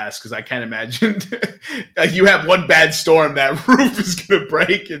than glass because I can't imagine you have one bad storm, that roof is going to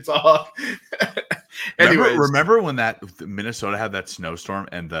break. It's all. Remember when Minnesota had that snowstorm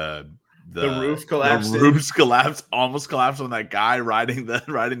and the roof collapsed? The roofs collapsed, almost collapsed on that guy riding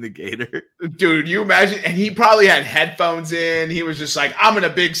the gator. Dude, you imagine? And he probably had headphones in. He was just like, I'm in a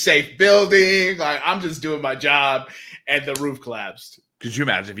big safe building. Like, I'm just doing my job. And the roof collapsed. Could you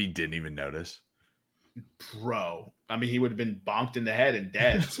imagine if he didn't even notice? Bro, I mean, he would have been bonked in the head and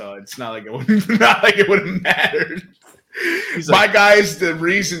dead. So it's not like it would have mattered. My guy's the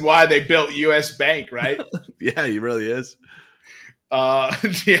reason why they built U.S. Bank, right? Yeah, he really is.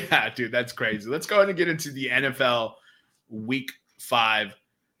 Yeah, dude, that's crazy. Let's go ahead and get into the NFL Week 5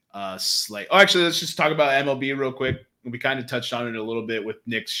 slate. Oh, actually, let's just talk about MLB real quick. We kind of touched on it a little bit with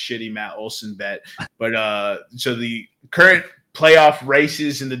Nick's shitty Matt Olson bet. But so the current playoff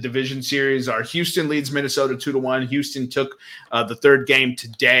races in the division series are Houston leads Minnesota 2-1. Houston took the third game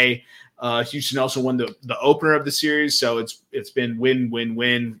today. Houston also won the opener of the series, so it's been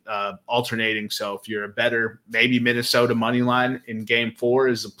win alternating. So if you're a better, maybe Minnesota money line in Game 4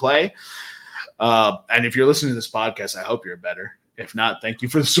 is a play. And if you're listening to this podcast, I hope you're better. If not, thank you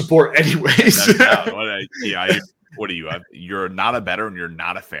for the support, anyways. What are you? You're not a better, and you're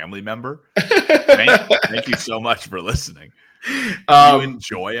not a family member. Thank you so much for listening. You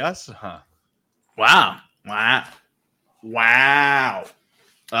enjoy us, huh? Wow.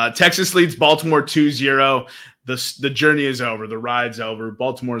 Texas leads Baltimore 2-0. The journey is over. The ride's over.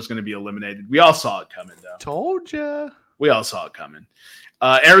 Baltimore is going to be eliminated. We all saw it coming, though. Told ya. We all saw it coming.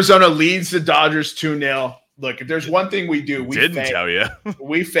 Arizona leads the Dodgers 2-0. Look, if there's one thing we do, we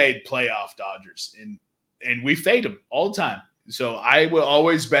fade playoff Dodgers, and we fade them all the time. So I will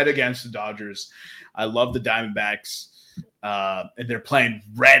always bet against the Dodgers. I love the Diamondbacks. And they're playing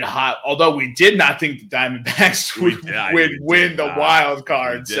red hot. Although we did not think the Diamondbacks would win the wild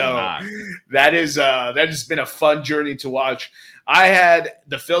card, so that has been a fun journey to watch. I had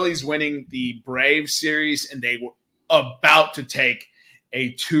the Phillies winning the Braves series, and they were about to take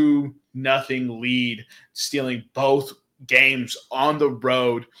a 2-0 lead, stealing both games on the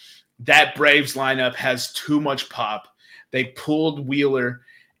road. That Braves lineup has too much pop. They pulled Wheeler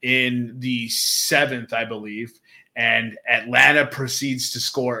in the 7th, I believe. And Atlanta proceeds to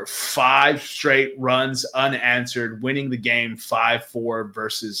score 5 straight runs unanswered, winning the game 5-4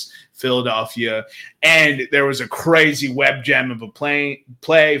 versus Philadelphia. And there was a crazy web gem of a play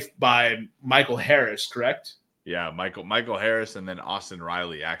by Michael Harris, correct? Yeah, Michael Harris, and then Austin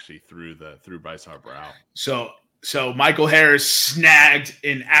Riley actually threw Bryce Harper out. So Michael Harris snagged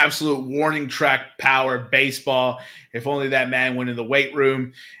an absolute warning track power baseball. If only that man went in the weight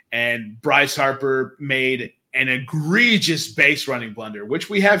room. And Bryce Harper made an egregious base running blunder, which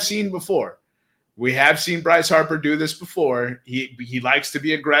we have seen before. We have seen Bryce Harper do this before. He likes to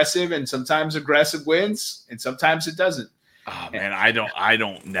be aggressive, and sometimes aggressive wins, and sometimes it doesn't. Oh man, I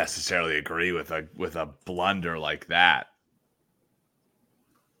don't necessarily agree with a blunder like that.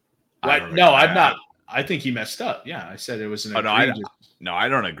 I'm not. I think he messed up. Yeah, I said it was an egregious. No, I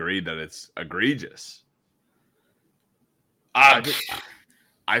don't agree that it's egregious. I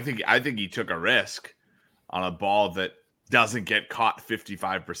think he took a risk on a ball that doesn't get caught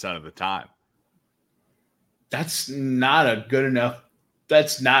 55% of the time. That's not a good enough.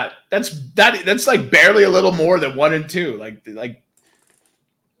 That's like barely a little more than 1 and 2. Like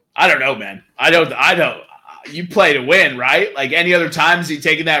I don't know, man. I don't. You play to win, right? Like any other times he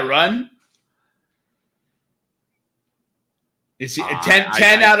taking that run? Is he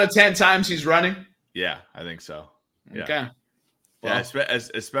 10 out of 10 times he's running? Yeah, I think so. Yeah. Okay. Well, yeah,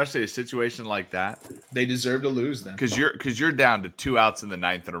 especially a situation like that. They deserve to lose then. Because you're down to 2 outs in the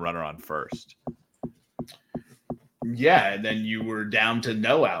 9th and a runner on first. Yeah, and then you were down to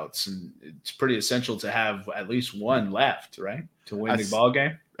no outs, and it's pretty essential to have at least one left, right, to win the ball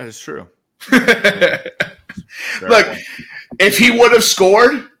game. That is true. Look, if he would have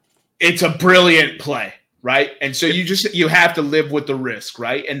scored, it's a brilliant play, right? And so you have to live with the risk,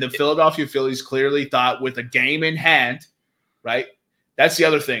 right? And the Philadelphia Phillies clearly thought with a game in hand, right? That's the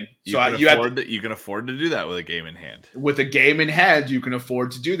other thing. You can afford to do that with a game in hand. With a game in hand, you can afford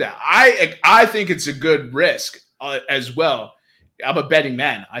to do that. I think it's a good risk as well. I'm a betting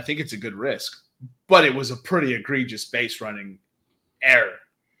man. I think it's a good risk, but it was a pretty egregious base running error,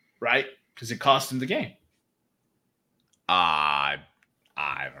 right? Because it cost him the game. I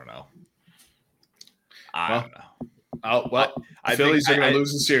don't know. I don't know. Oh, well, the Phillies are going to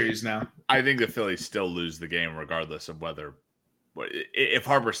lose the series now. I think the Phillies still lose the game regardless of whether – if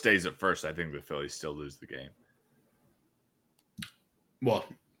Harper stays at first, I think the Phillies still lose the game. Well,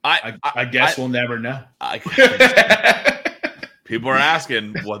 I guess we'll never know. People are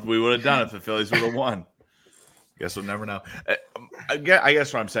asking what we would have done if the Phillies would have won. Guess we'll never know. I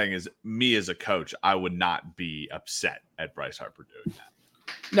guess what I'm saying is, me as a coach, I would not be upset at Bryce Harper doing that.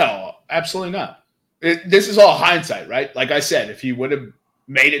 No, absolutely not. This is all hindsight, right? Like I said, if he would have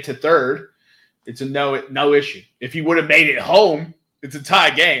made it to third, it's a no issue. If he would have made it home, it's a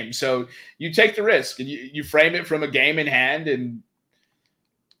tie game. So you take the risk and you frame it from a game in hand. And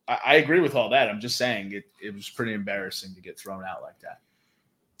I agree with all that. I'm just saying it was pretty embarrassing to get thrown out like that.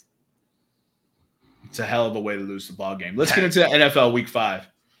 It's a hell of a way to lose the ball game. Let's get into the NFL Week 5.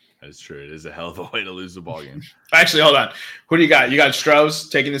 That's true. It is a hell of a way to lose the ball game. Actually, hold on. Who do you got? You got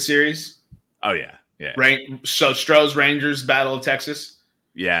Strohs taking the series? Oh, yeah. Yeah. So Strohs, Rangers, Battle of Texas?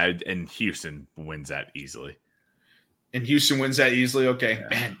 Yeah, and Houston wins that easily. And Houston wins that easily? Okay. Yeah.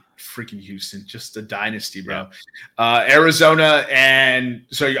 Man, freaking Houston. Just a dynasty, bro. Yeah. Arizona, and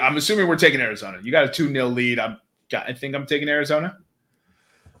so I'm assuming we're taking Arizona. You got a 2-0 lead. I think I'm taking Arizona.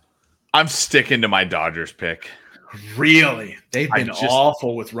 I'm sticking to my Dodgers pick. Really? They've been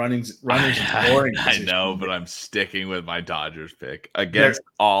awful with runners and scoring. I know, but I'm sticking with my Dodgers pick against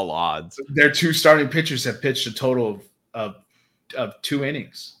all odds. Their 2 starting pitchers have pitched a total of 2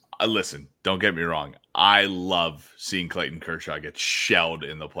 innings. Listen, don't get me wrong. I love seeing Clayton Kershaw get shelled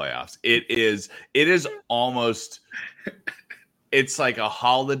in the playoffs. It is almost – it's like a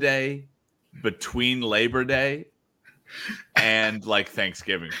holiday between Labor Day and like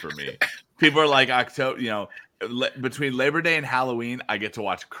Thanksgiving for me. People are like October, between Labor Day and Halloween, I get to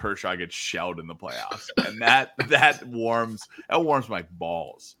watch Kershaw get shelled in the playoffs, and that warms my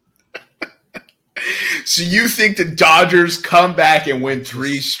balls. So you think the Dodgers come back and win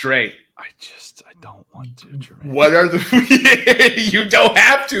 3 straight? I don't want to, Jermaine. What are you don't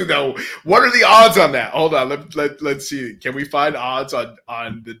have to though. What are the odds on that? Hold on, let's see. Can we find odds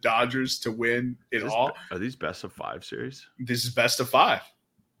on the Dodgers to win it all? Are these best of 5 series? This is best of 5.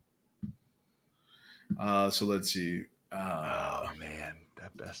 So let's see. Oh man,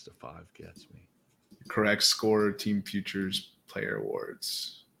 that best of 5 gets me. Correct score, team futures, player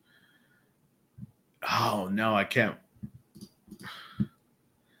awards. Oh no, I can't.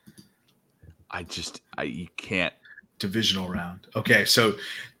 You can't. Divisional round. Okay, so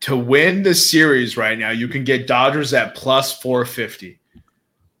to win the series right now, you can get Dodgers at plus 450.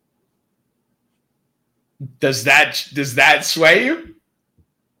 Does that sway you?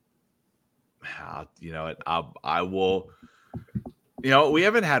 You know what? I will. We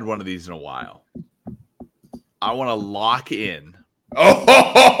haven't had one of these in a while. I want to lock in.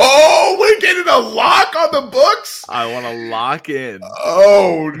 Oh, we're getting a lock on the books? I want to lock in.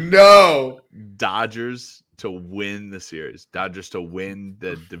 Oh, no. Dodgers to win the series. Dodgers to win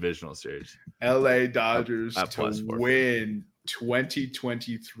the divisional series. LA Dodgers to win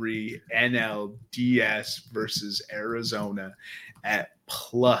 2023 NLDS versus Arizona at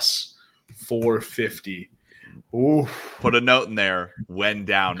plus 450. Ooh. Put a note in there when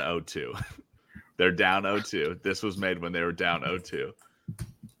down 0-2. They're down 0-2. This was made when they were down 0-2.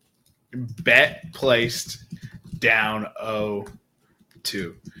 Bet placed down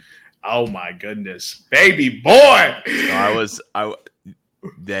 0-2. Oh my goodness, baby boy! I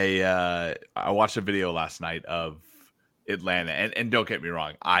watched a video last night of Atlanta, and don't get me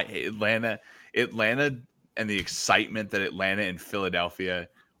wrong, Atlanta and the excitement that Atlanta and Philadelphia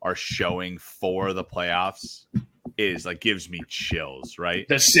are showing for the playoffs is like gives me chills, right?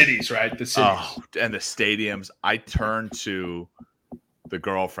 The cities, right? The cities. Oh, and the stadiums. I turned to the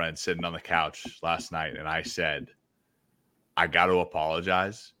girlfriend sitting on the couch last night, and I said, I got to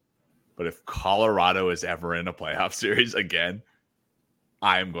apologize, but if Colorado is ever in a playoff series again,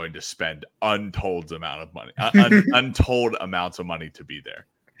 I am going to spend untold amounts of money to be there.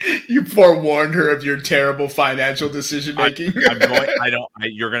 You forewarned her of your terrible financial decision making.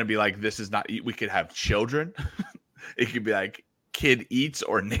 You're going to be like, this is not. We could have children. It could be like kid eats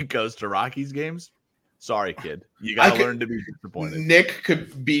or Nick goes to Rockies games. Sorry, kid. You got to learn to be disappointed. Nick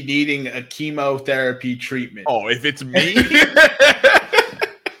could be needing a chemotherapy treatment. Oh, if it's me.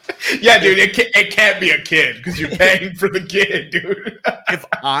 Yeah, dude, it can't be a kid because you're paying for the kid, dude.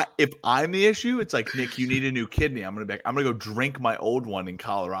 if I'm the issue, it's like, Nick, you need a new kidney. I'm gonna go drink my old one in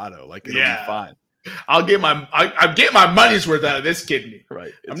Colorado. Like it'll be fine. I'll get my money's worth out of this kidney.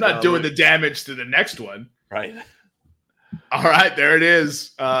 Right. I'm not doing the damage to the next one. Right. All right, there it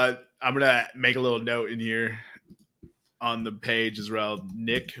is. I'm gonna make a little note in here on the page as well.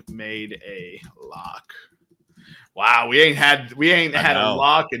 Nick made a lock. Wow, we ain't had a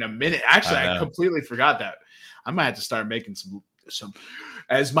lock in a minute. Actually, I completely forgot that. I might have to start making some.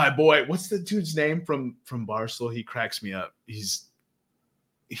 As my boy, what's the dude's name from Barstool? He cracks me up. He's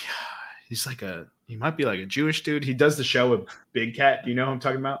like he might be like a Jewish dude. He does the show with Big Cat. Do you know who I'm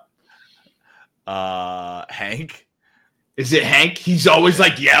talking about? Hank. Is it Hank? He's always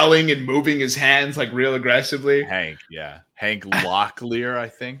like yelling and moving his hands like real aggressively. Hank, yeah. Hank Locklear, I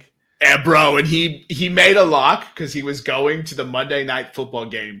think. Yeah, bro, and he made a lock because he was going to the Monday Night Football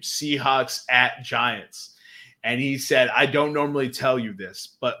game, Seahawks at Giants. And he said, I don't normally tell you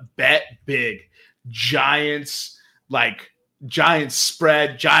this, but bet big. Giants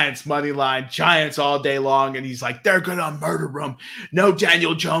spread, Giants money line, Giants all day long. And he's like, they're going to murder them. No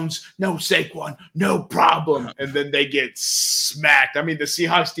Daniel Jones, no Saquon, no problem. And then they get smacked. I mean, the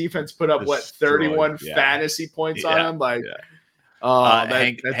Seahawks defense put up, 31 fantasy points on them?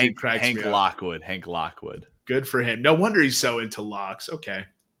 Hank Lockwood. Hank Lockwood. Good for him. No wonder he's so into locks. Okay.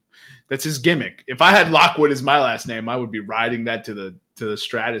 That's his gimmick. If I had Lockwood as my last name, I would be riding that to the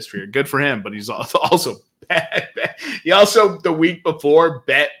stratosphere. Good for him, but he's also bad. He also, the week before,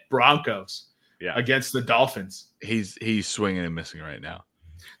 bet Broncos against the Dolphins. He's swinging and missing right now.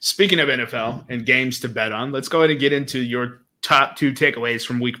 Speaking of NFL and games to bet on, let's go ahead and get into your top 2 takeaways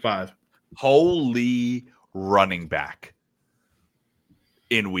from week 5. Holy running back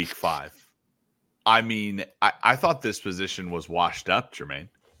in week 5. I mean, I thought this position was washed up, Jermaine.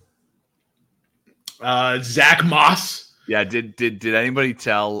 Zach Moss. Yeah, did anybody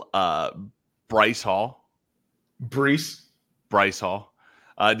tell Bryce Hall? Bryce Hall.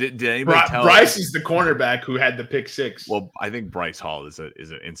 Did anybody tell Bryce is the cornerback who had the pick 6. Well, I think Bryce Hall is an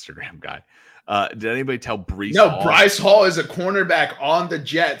Instagram guy. Did anybody tell Bryce No, Hall? Bryce Hall is a cornerback on the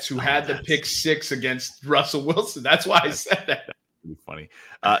Jets who had the pick 6 against Russell Wilson. That's why I said that. That's funny.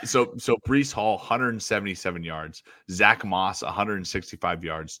 So Bryce Hall, 177 yards. Zach Moss, 165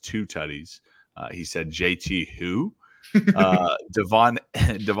 yards, 2 tutties. He said, JT who? Devon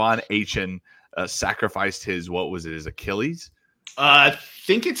Achan sacrificed his Achilles? I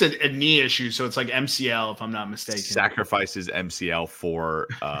think it's a knee issue, so it's like MCL, if I'm not mistaken. Sacrifices MCL for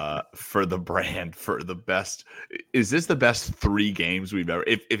the brand, for the best. Is this the best 3 games we've ever?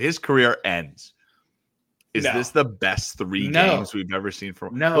 If his career ends, is this the best 3 games we've ever seen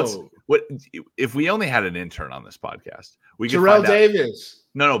from? No. What if we only had an intern on this podcast? We could Terrell Davis.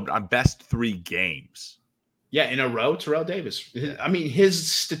 No, on best 3 games. Yeah, in a row, Terrell Davis. I mean, his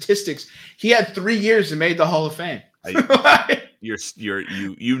statistics. He had 3 years and made the Hall of Fame. I'm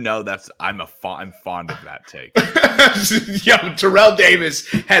fond of that take. Yo, Terrell Davis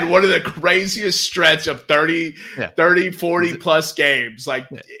had one of the craziest stretch of 30, 40 plus games.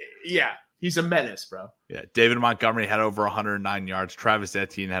 He's a menace, bro. Yeah, David Montgomery had over 109 yards. Travis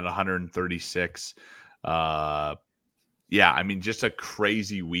Etienne had 136. Yeah, I mean, just a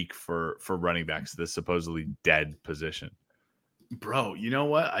crazy week for running backs, this supposedly dead position. Bro, you know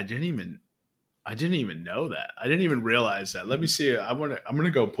what? I didn't even I didn't even know that. I didn't even realize that. Let me see. I'm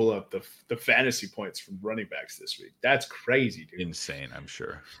gonna go pull up the fantasy points from running backs this week. That's crazy, dude. Insane, I'm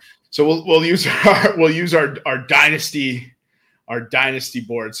sure. So we'll use our dynasty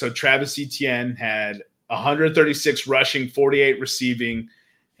board. So Travis Etienne had 136 rushing, 48 receiving,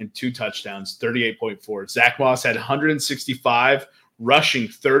 and 2 touchdowns, 38.4. Zach Moss had 165 rushing,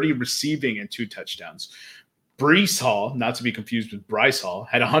 30 receiving, and 2 touchdowns. Breece Hall, not to be confused with Bryce Hall,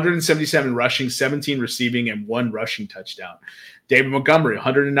 had 177 rushing, 17 receiving, and 1 rushing touchdown. David Montgomery,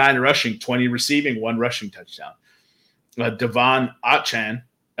 109 rushing, 20 receiving, 1 rushing touchdown. Devon Achane,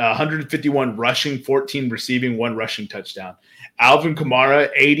 151 rushing, 14 receiving, 1 rushing touchdown. Alvin Kamara,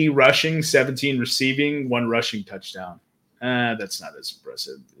 80 rushing, 17 receiving, 1 rushing touchdown. That's not as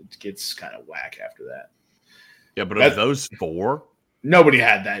impressive. It gets kind of whack after that. Yeah, but of those 4, nobody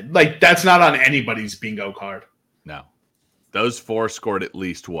had that. Like, that's not on anybody's bingo card. No. Those 4 scored at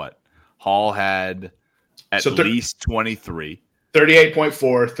least what? Hall had at least 23.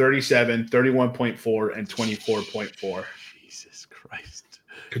 38.4, 37, 31.4, and 24.4. Jesus Christ.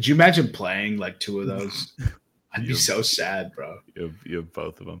 Could you imagine playing like 2 of those? I'd be so sad, bro. You have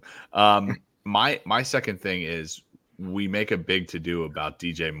both of them. My second thing is we make a big to-do about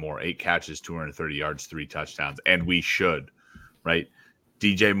DJ Moore. 8 catches, 230 yards, 3 touchdowns, and we should, right?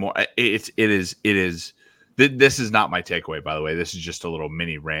 DJ Moore, it is. This is not my takeaway, by the way. This is just a little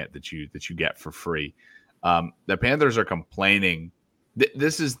mini rant that you get for free. The Panthers are complaining.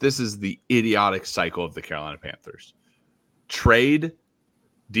 This is the idiotic cycle of the Carolina Panthers. Trade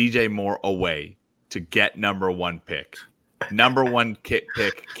DJ Moore away to get number 1 pick. Number 1 pick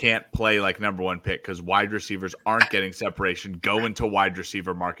can't play like number 1 pick because wide receivers aren't getting separation. Go into wide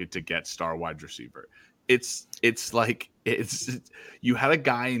receiver market to get star wide receiver. It's you had a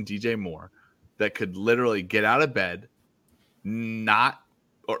guy in DJ Moore that could literally get out of bed,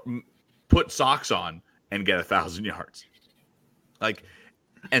 put socks on, and get 1,000 yards. Like,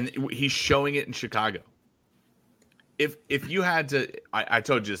 and he's showing it in Chicago. If you had to, I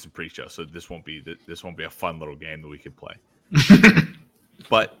told you this in pre-show, so this won't be a fun little game that we could play.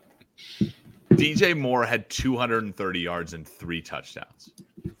 But DJ Moore had 230 yards and 3 touchdowns.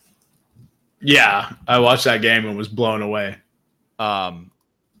 Yeah, I watched that game and was blown away.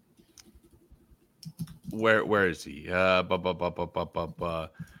 Where is he? DJ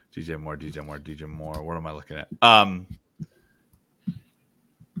Moore. What am I looking at?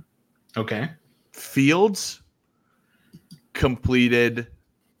 Okay. Fields completed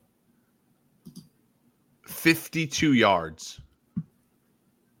 52 yards.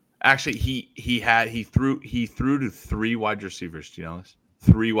 Actually, he threw to 3 wide receivers. Do you know this?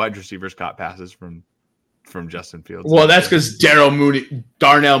 3 wide receivers caught passes from Justin Fields. Well, that's because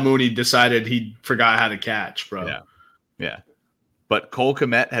Darnell Mooney decided he forgot how to catch, bro. Yeah. But Cole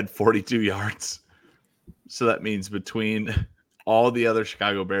Kmet had 42 yards. So that means between all the other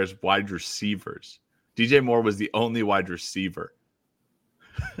Chicago Bears wide receivers, DJ Moore was the only wide receiver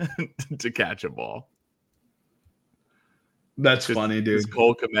to catch a ball. That's funny, dude.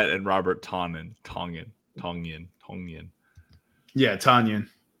 Cole Kmet and Robert Tonyan. Yeah, Tanyan.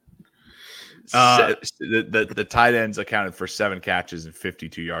 The tight ends accounted for 7 catches and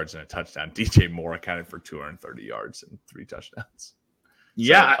 52 yards and a touchdown. DJ Moore accounted for 230 yards and 3 touchdowns.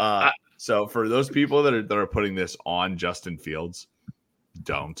 Yeah. So for those people that are putting this on Justin Fields,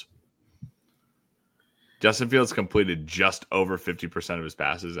 don't. Justin Fields completed just over 50% of his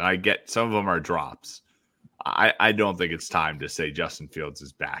passes, and I get some of them are drops. I don't think it's time to say Justin Fields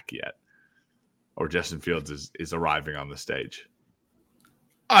is back yet, or Justin Fields is arriving on the stage.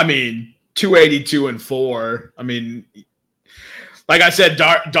 I mean, 282 and 4. I mean, like I said,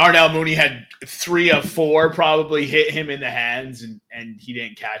 Darnell Mooney had 3 of 4 probably hit him in the hands, and he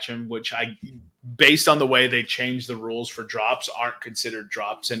didn't catch him, which based on the way they changed the rules for drops, aren't considered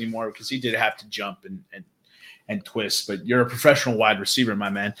drops anymore because he did have to jump and twist. But you're a professional wide receiver, my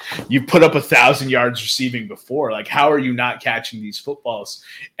man. You put up 1,000 yards receiving before. Like, how are you not catching these footballs?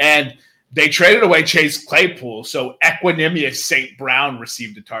 And they traded away Chase Claypool, so Equanimous St. Brown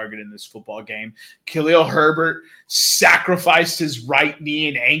received a target in this football game. Khalil Herbert sacrificed his right knee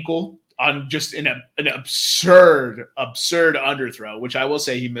and ankle on just an absurd underthrow, which I will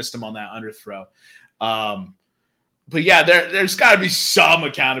say he missed him on that underthrow. But yeah, there's got to be some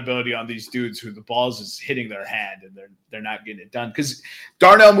accountability on these dudes who the balls is hitting their hand and they're not getting it done. Because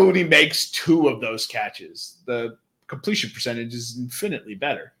Darnell Mooney makes 2 of those catches. The completion percentage is infinitely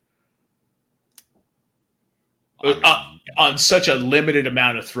better. On such a limited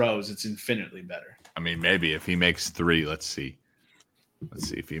amount of throws, it's infinitely better. I mean, maybe if he makes 3, let's see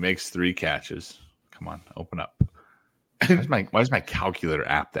if he makes 3 catches. Come on, open up. Why is my calculator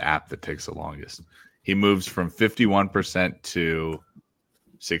app the app that takes the longest? He moves from 51% to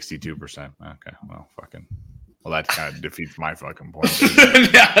 62%. Okay, well, that kind of defeats my fucking point.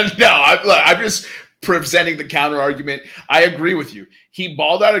 I'm just presenting the counter argument. I agree with you. He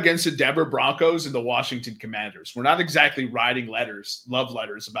balled out against the Denver Broncos and the Washington Commanders. We're not exactly writing love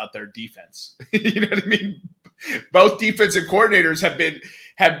letters about their defense. You know what I mean? Both defensive coordinators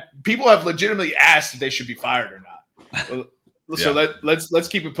people have legitimately asked if they should be fired or not. So let's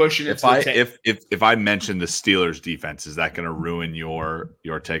keep it pushing. If I mention the Steelers defense, is that going to ruin your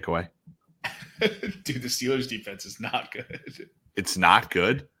takeaway? Dude, the Steelers defense is not good. It's not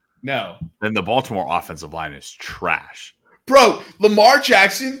good? No. Then the Baltimore offensive line is trash. Bro, Lamar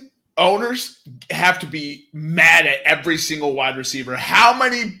Jackson owners have to be mad at every single wide receiver. How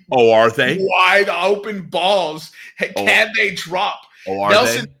many are they? Wide open balls can they drop? Are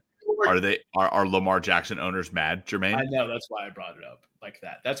Lamar Jackson owners mad, Jermaine? I know, that's why I brought it up like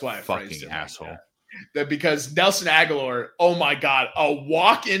that. That's why I phrased it asshole. Like that, because Nelson Aguilar, oh my God, a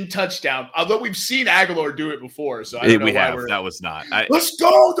walk-in touchdown. Although we've seen Aguilar do it before, so I don't know why that was not. Let's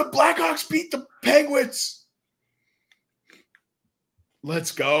go! The Blackhawks beat the Penguins.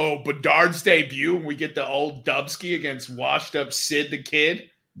 Let's go! Bedard's debut. We get the old Dubsky against washed-up Sid the Kid.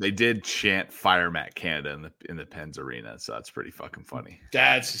 They did chant "Fire Matt Canada" in the Pens arena, so that's pretty fucking funny.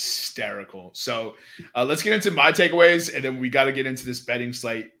 That's hysterical. So let's get into my takeaways, and then we got to get into this betting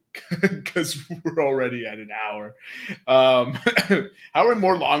slate because we're already at an hour. How are we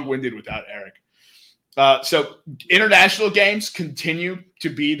more long-winded without Eric? So international games continue to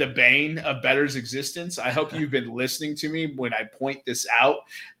be the bane of bettors' existence. I hope you've been listening to me when I point this out.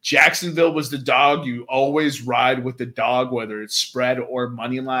 Jacksonville was the dog. You always ride with the dog, whether it's spread or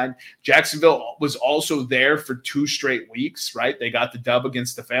money line. Jacksonville was also there for 2 straight weeks, right? They got the dub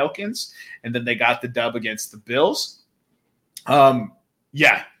against the Falcons, and then they got the dub against the Bills.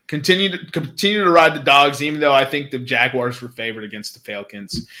 Continue to ride the dogs, even though I think the Jaguars were favored against the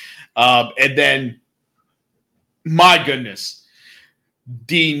Falcons. And then, my goodness,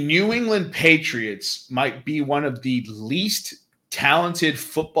 the New England Patriots might be one of the least talented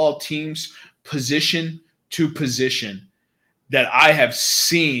football teams position to position that I have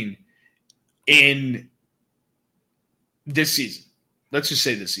seen in this season. Let's just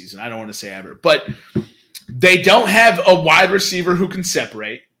say this season. I don't want to say ever. But they don't have a wide receiver who can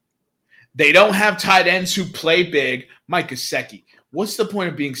separate. They don't have tight ends who play big. Mike Gesicki. What's the point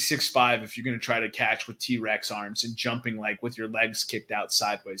of being 6'5" if you're going to try to catch with T-Rex arms and jumping like with your legs kicked out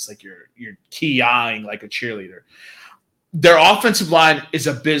sideways like you're kee-eyeing like a cheerleader? Their offensive line is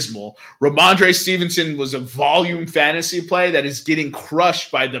abysmal. Ramondre Stevenson was a volume fantasy play that is getting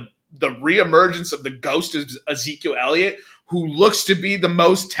crushed by the reemergence of the ghost of Ezekiel Elliott, who looks to be the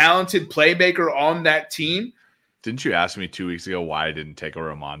most talented playmaker on that team. Didn't you ask me 2 weeks ago why I didn't take a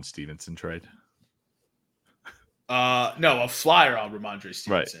Ramon Stevenson trade? No, a flyer on Ramondre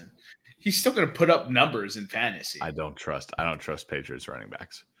Stevenson. Right. He's still going to put up numbers in fantasy. I don't trust Patriots running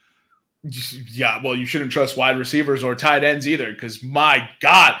backs. Yeah, well, you shouldn't trust wide receivers or tight ends either, because my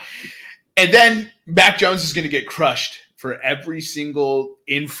God. And then Mac Jones is going to get crushed for every single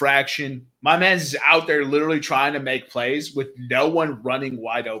infraction. My man is out there literally trying to make plays with no one running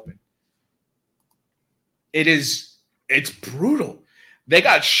wide open. It's brutal. They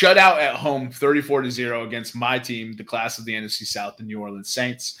got shut out at home 34-0 against my team, the class of the NFC South, the New Orleans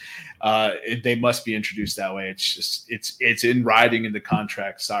Saints. They must be introduced that way. It's just it's in writing in the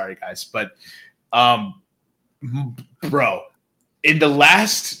contract. Sorry, guys. But bro, in the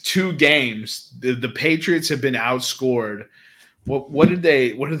last 2 games, the Patriots have been outscored. What did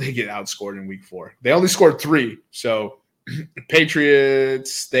they get outscored in week 4? They only scored 3. So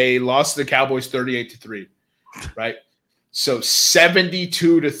Patriots, they lost to the Cowboys 38-3, right? So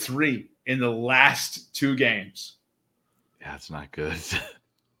 72-3 in the last 2 games. Yeah, it's not good.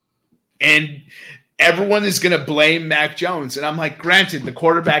 And everyone is going to blame Mac Jones. And I'm like, granted, the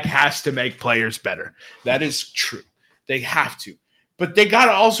quarterback has to make players better. That is true. They have to. But they got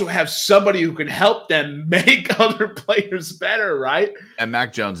to also have somebody who can help them make other players better, right? And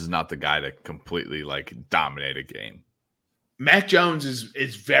Mac Jones is not the guy to completely dominate a game. Mac Jones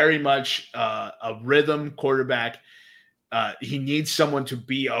is very much a rhythm quarterback. He needs someone to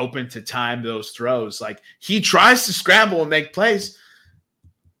be open to time those throws. Like, he tries to scramble and make plays,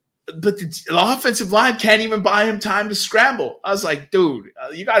 but the offensive line can't even buy him time to scramble. I was like, dude,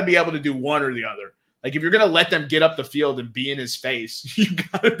 you got to be able to do one or the other. Like, if you're going to let them get up the field and be in his face, you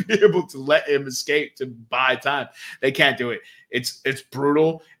got to be able to let him escape to buy time. They can't do it. It's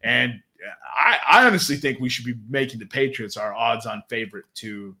brutal. And I honestly think we should be making the Patriots our odds-on favorite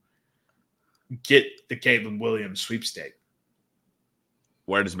to get the Caleb Williams sweepstake.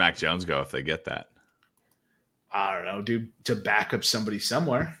 Where does Mac Jones go if they get that? I don't know, dude, to back up somebody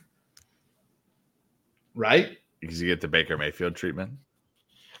somewhere. Right? Because you get the Baker Mayfield treatment.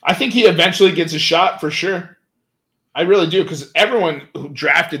 I think he eventually gets a shot for sure. I really do, because everyone who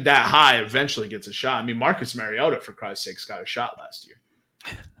drafted that high eventually gets a shot. I mean, Marcus Mariota, for Christ's sakes, got a shot last year.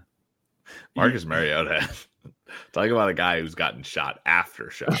 Marcus Mariota. Talk about a guy who's gotten shot after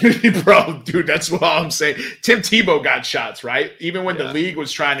shot. Bro, dude, that's what I'm saying. Tim Tebow got shots, right? Even when the league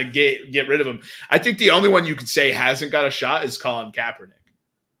was trying to get rid of him. I think the only one you could say hasn't got a shot is Colin Kaepernick.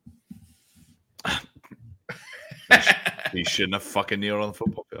 He shouldn't have fucking kneeled on the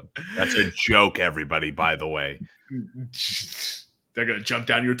football field. That's a joke, everybody, by the way. They're going to jump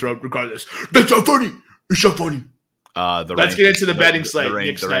down your throat regardless. That's so funny. It's so funny. Let's get into the betting slate.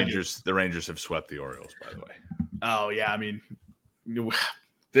 The Rangers have swept the Orioles, by the way. Oh, yeah. I mean,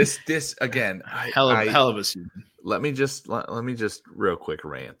 this again. Hell of a season. Let me just real quick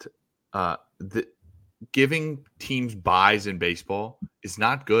rant. Giving teams buys in baseball is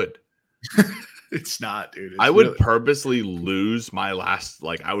not good. It's not, dude. I would purposely lose my last,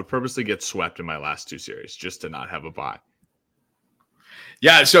 I would purposely get swept in my last 2 series just to not have a bye.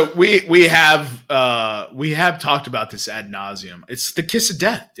 Yeah, so we have talked about this ad nauseum. It's the kiss of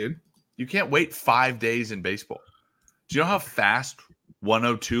death, dude. You can't wait 5 days in baseball. Do you know how fast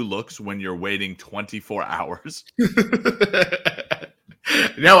 102 looks when you're waiting 24 hours?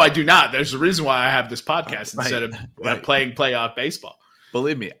 No, I do not. There's a reason why I have this podcast instead of playing playoff baseball.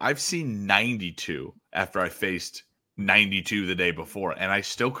 Believe me, I've seen 92 after I faced 92 the day before, and I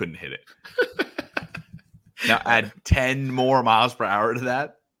still couldn't hit it. Now add 10 more miles per hour to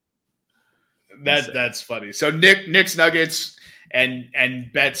that. That's funny. So Nick's Nuggets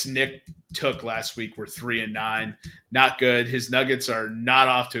and bets Nick took last week were 3-9. Not good. His Nuggets are not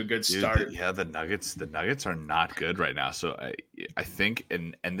off to a good start. The Nuggets are not good right now. So I think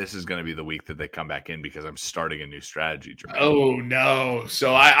and this is going to be the week that they come back in because I'm starting a new strategy. Oh no.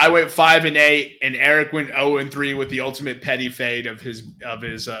 So I went 5-8 and Eric went 0-3 with the ultimate petty fade of his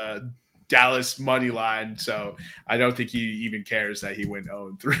Dallas money line. So I don't think he even cares that he went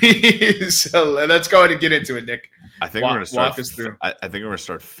 0-3. So let's go ahead and get into it, Nick. I think we're going to walk us through. I think we're going to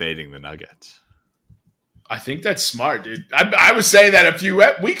start fading the Nuggets. I think that's smart, dude. I was saying that a few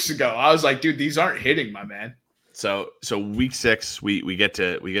weeks ago. I was like, dude, these aren't hitting, my man. So week 6, we get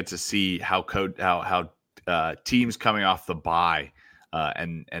to see how teams coming off the bye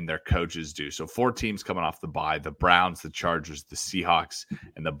and their coaches do. So 4 teams coming off the bye: the Browns, the Chargers, the Seahawks,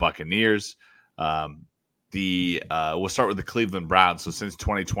 and the Buccaneers. We'll start with the Cleveland Browns. So since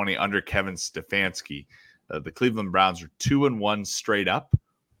 2020, under Kevin Stefanski, the Cleveland Browns are 2-1 straight up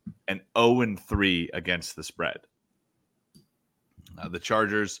and 0-3 against the spread. The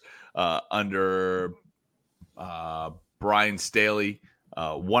Chargers under Brian Staley,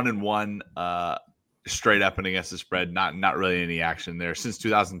 1-1 straight up and against the spread. Not really any action there. Since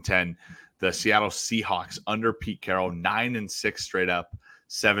 2010, the Seattle Seahawks under Pete Carroll, 9-6 straight up,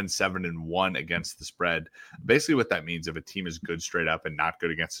 7-1 against the spread. Basically what that means, if a team is good straight up and not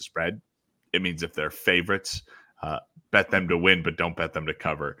good against the spread, it means if they're favorites, bet them to win, but don't bet them to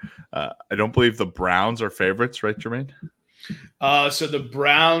cover. I don't believe the Browns are favorites, right, Jermaine? So the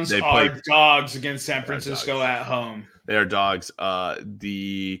Browns are dogs against San Francisco at home. They are dogs.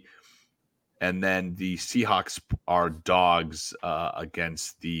 And then the Seahawks are dogs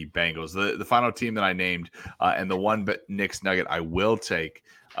against the Bengals. The final team that I named, and the one Knicks Nugget I will take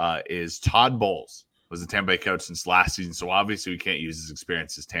is Todd Bowles. Was the Tampa Bay coach since last season, so obviously we can't use his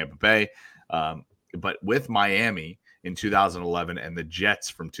experience as Tampa Bay. But with Miami in 2011 and the Jets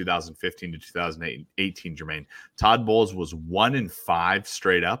from 2015 to 2018, Jermaine, Todd Bowles was 1-5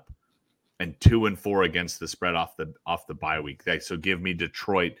 straight up and 2-4 against the spread off the bye week. So give me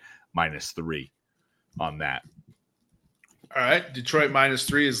Detroit -3 on that. All right, Detroit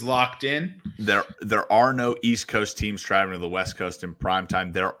 -3 is locked in. There are no East Coast teams traveling to the West Coast in prime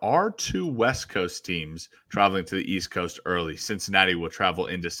time. There are 2 West Coast teams traveling to the East Coast early. Cincinnati will travel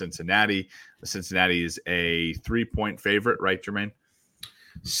into Cincinnati. Cincinnati is a 3-point favorite, right, Jermaine?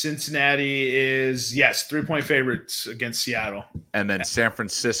 Cincinnati is, yes, 3-point favorites against Seattle. And then San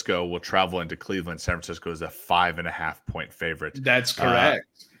Francisco will travel into Cleveland. San Francisco is a 5.5-point favorite. That's correct.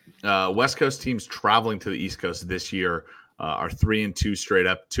 West Coast teams traveling to the East Coast this year are 3-2 straight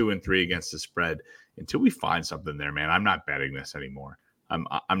up, 2-3 against the spread. Until we find something there, man, I'm not betting this anymore.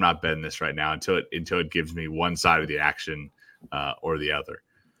 I'm not betting this right now until it gives me one side of the action or the other.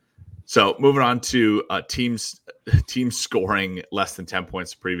 So moving on to teams scoring less than 10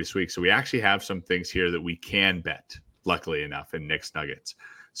 points the previous week. So we actually have some things here that we can bet, luckily enough, in Knicks Nuggets.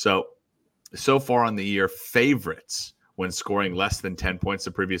 So so far on the year, favorites when scoring less than 10 points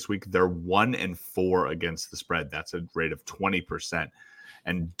the previous week, they're 1-4 against the spread. That's a rate of 20%.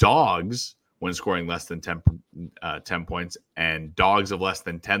 And dogs, when scoring less than 10 points, and dogs of less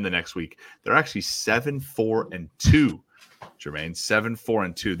than 10 the next week, they're actually 7-4-2. Jermaine,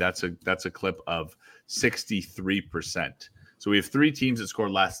 7-4-2. That's a clip of 63%. So we have 3 teams that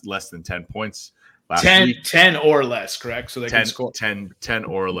scored less than 10 points. 10 or less, correct? So they 10, can score 10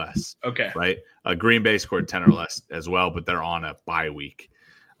 or less. Okay. Right? Green Bay scored 10 or less as well, but they're on a bye week.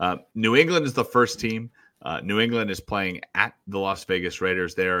 New England is the first team. New England is playing at the Las Vegas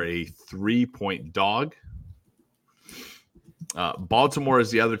Raiders. They are a 3-point dog. Baltimore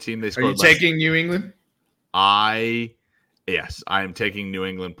is the other team. They scored. Are you taking New England? Yes, I am taking New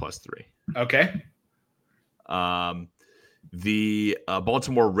England +3. Okay. The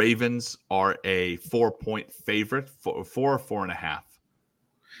Baltimore Ravens are a 4-point favorite, 4.5.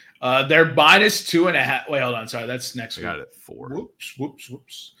 They're -2.5. Wait, hold on. Sorry, that's next week. I got it 4.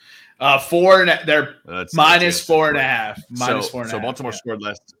 Whoops. 4 and they're -4.5. -4.5. So Baltimore scored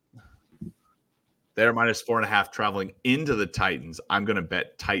less. They're -4.5 traveling into the Titans. I'm going to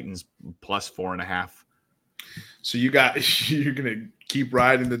bet Titans +4.5. So you're going to keep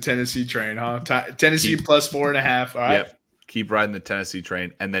riding the Tennessee train, huh? Tennessee +4.5. All right. Yep. Keep riding the Tennessee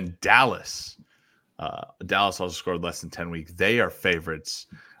train. And then Dallas. Dallas also scored less than 10 weeks. They are favorites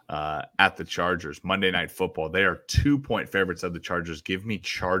at the Chargers. Monday Night Football. They are 2-point favorites of the Chargers. Give me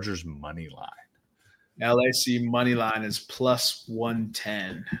Chargers money line. LAC money line is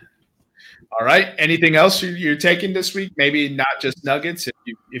 +110. All right. Anything else you're taking this week? Maybe not just Nuggets. If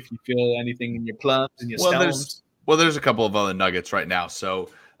you feel anything in your plums and your stones. There's a couple of other Nuggets right now. So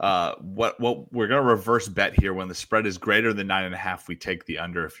what we're going to reverse bet here. When the spread is greater than 9.5, we take the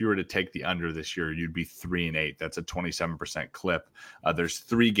under. If you were to take the under this year, you'd be 3-8. That's a 27% clip. There's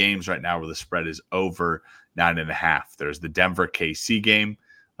 3 games right now where the spread is over 9.5. There's the Denver KC game.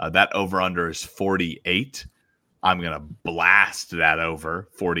 That over under is 48. I'm going to blast that over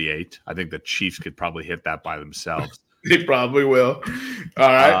 48. I think the Chiefs could probably hit that by themselves. They probably will. All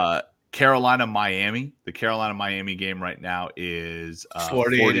right. Carolina-Miami. The Carolina-Miami game right now is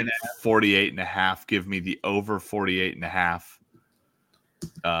 48.5. Give me the over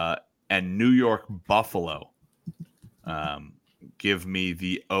 48.5. And New York-Buffalo. Give me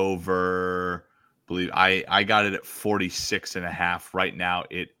the over. I got it at 46.5. Right now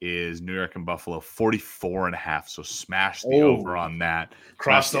it is New York and Buffalo 44.5. So smash the over on that.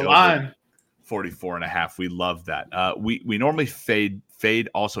 Cross the line. 44.5. We love that. We normally fade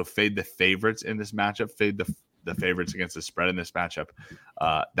the favorites in this matchup. Fade the favorites against the spread in this matchup.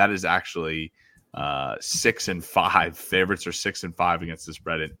 That is actually 6-5. Favorites are 6-5 against the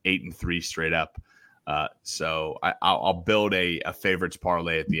spread and 8-3 straight up. So I'll build a favorites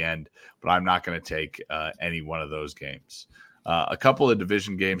parlay at the end, but I'm not going to take any one of those games. A couple of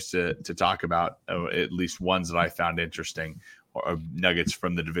division games to talk about, at least ones that I found interesting, or nuggets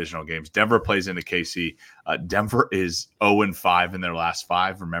from the divisional games. Denver plays into KC. Denver is 0-5 in their last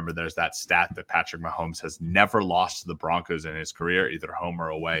 5. Remember, there's that stat that Patrick Mahomes has never lost to the Broncos in his career, either home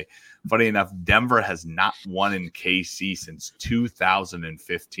or away. Funny enough, Denver has not won in KC since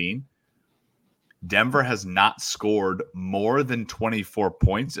 2015. Denver has not scored more than 24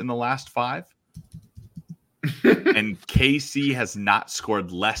 points in the last 5. And KC has not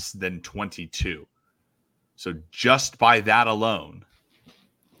scored less than 22. So just by that alone,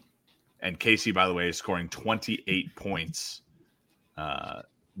 and KC, by the way, is scoring 28 points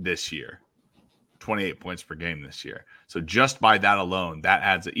this year, 28 points per game this year. So just by that alone, that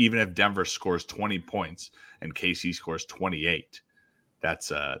adds, even if Denver scores 20 points and KC scores 28,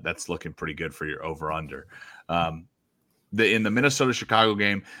 that's looking pretty good for your over-under. In the Minnesota-Chicago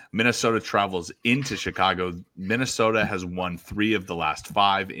game, Minnesota travels into Chicago. Minnesota has won 3 of the last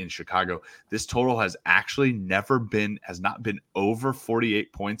 5 in Chicago. This total has actually has not been over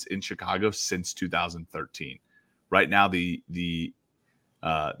 48 points in Chicago since 2013. Right now, the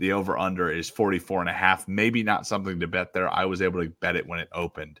over-under is 44.5. Maybe not something to bet there. I was able to bet it when it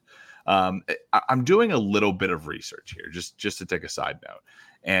opened. I'm doing a little bit of research here, just to take a side note.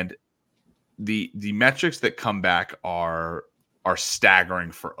 And the metrics that come back are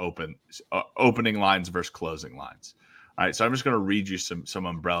staggering for opening lines versus closing lines. All right, so I'm just going to read you some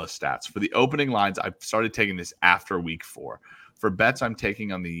umbrella stats. For the opening lines, I've started taking this after week 4. For bets, I'm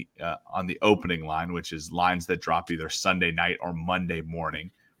taking on the opening line, which is lines that drop either Sunday night or Monday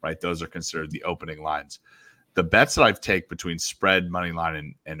morning. Right, those are considered the opening lines. The bets that I've taken between spread, money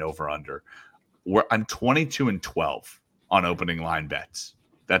line, and over under, I'm 22-12 on opening line bets.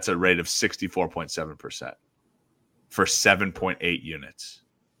 That's a rate of 64.7% for 7.8 units.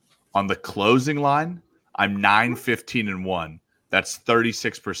 On the closing line, I'm 9-15-1. That's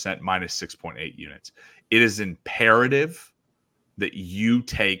 36% minus 6.8 units. It is imperative that you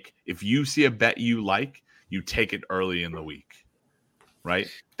take, if you see a bet you like, you take it early in the week, right?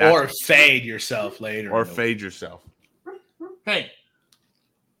 Or fade yourself later. Or fade yourself. Hey.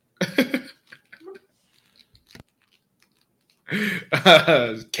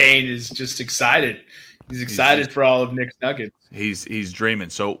 Kane is just excited. He's excited for all of Nick's Nuggets. He's dreaming.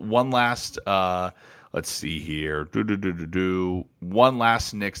 So one last, let's see here. One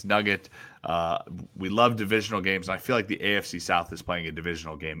last Knicks Nugget. We love divisional games. And I feel like the AFC South is playing a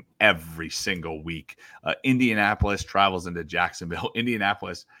divisional game every single week. Indianapolis travels into Jacksonville.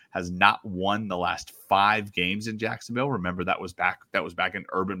 Indianapolis has not won the last 5 games in Jacksonville. Remember, that was back in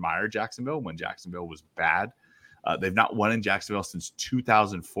Urban Meyer Jacksonville when Jacksonville was bad. They've not won in Jacksonville since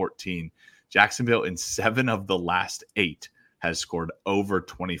 2014. Jacksonville in 7 of the last 8 has scored over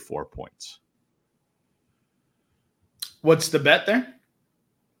 24 points. What's the bet there?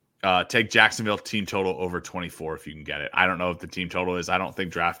 Take Jacksonville team total over 24 if you can get it. I don't know if the team total is. I don't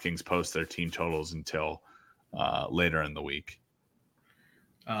think DraftKings posts their team totals until later in the week.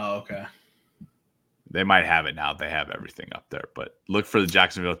 Oh, okay. They might have it now. They have everything up there. But look for the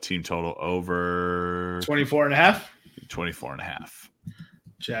Jacksonville team total over 24.5? 24.5.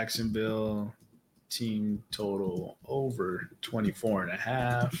 Jacksonville team total over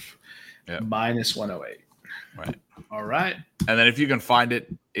 24.5. Yep. Minus 108. Right. All right. And then if you can find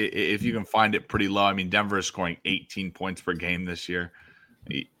it pretty low, I mean, Denver is scoring 18 points per game this year.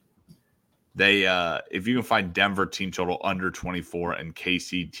 If you can find Denver team total under 24 and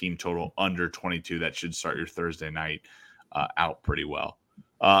KC team total under 22, that should start your Thursday night out pretty well.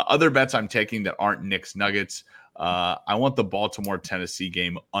 Other bets I'm taking that aren't Knicks Nuggets. I want the Baltimore Tennessee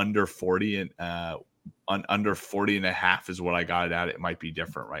game under 40 and under 40 and a half is what I got it at. It might be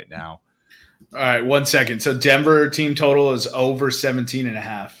different right now. All right, 1 second. So Denver team total is over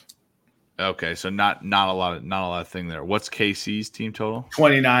 17.5. Okay, so not a lot of thing there. What's KC's team total?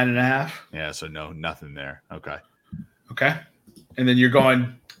 29.5. Yeah, so nothing there. Okay. And then you're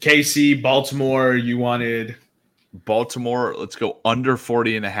going KC, Baltimore. You wanted Baltimore. Let's go under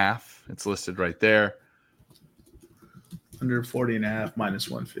 40 and a half. It's listed right there. Under 40.5 minus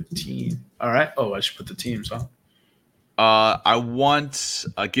 115. All right. Oh, I should put the teams on. I want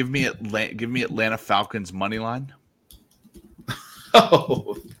give me Atlanta Falcons money line.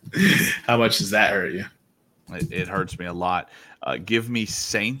 Oh, how much does that hurt you? It hurts me a lot. Give me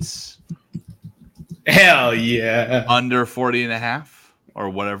Saints. Hell yeah. Under 40 and a half or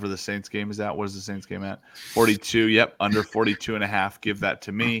whatever the Saints game is at. What is the Saints game at? 42. Yep. Under 42 and a half. Give that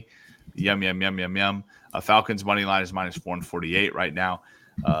to me. Yum. Falcons money line is minus 148 right now.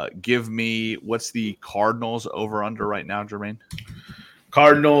 Give me, what's the Cardinals over under right now, Jermaine?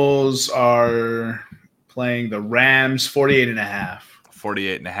 Cardinals are playing the Rams 48.5.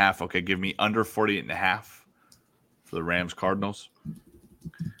 48.5. Okay, give me under 48.5 for the Rams Cardinals.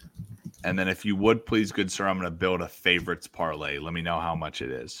 And then if you would, please, good sir, I'm going to build a favorites parlay. Let me know how much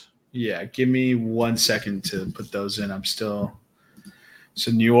it is. Yeah, give me 1 second to put those in. So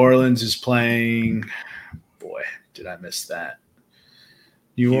New Orleans is playing. Boy, did I miss that.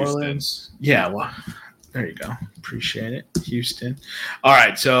 New Orleans. Yeah, well, there you go. Appreciate it. Houston. All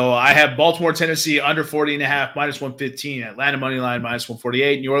right, so I have Baltimore, Tennessee under 40.5, minus 115. Atlanta money line minus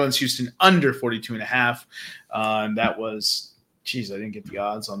 148. New Orleans, Houston under 42.5. And that was, I didn't get the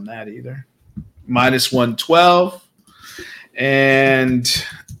odds on that either. Minus 112. And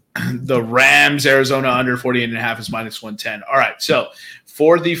the Rams, Arizona under 48.5 is minus 110. All right, so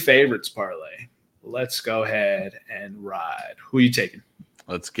for the favorites parlay, let's go ahead and ride. Who are you taking?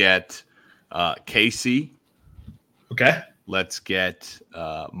 Let's get KC. Okay. Let's get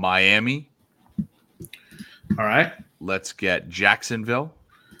Miami. All right. Let's get Jacksonville.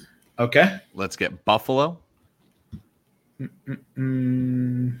 Okay. Let's get Buffalo.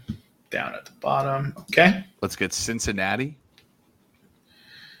 Down at the bottom. Okay. Let's get Cincinnati.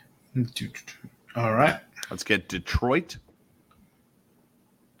 All right. Let's get Detroit.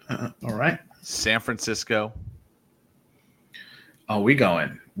 All right. San Francisco. Oh, we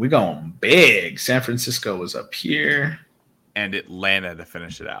going big. San Francisco was up here. And Atlanta to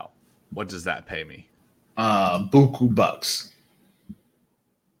finish it out. What does that pay me? Buku bucks.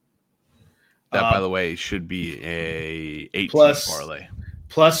 That, by the way, should be a 18 parlay.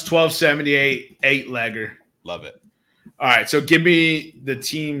 Plus 1278, 8-legger. Love it. All right, so give me the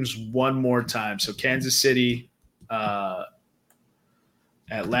teams one more time. So Kansas City,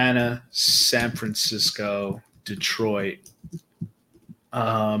 Atlanta, San Francisco, Detroit,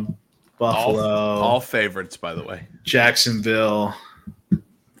 Buffalo. All favorites, by the way. Jacksonville,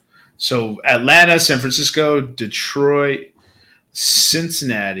 So Atlanta, San Francisco, Detroit,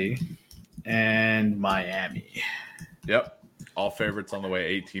 Cincinnati, and Miami. Yep. All favorites on the way.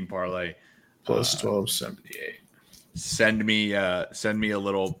 18 parlay. Plus 1278. Send me a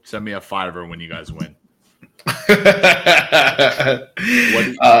 $5 when you guys win. The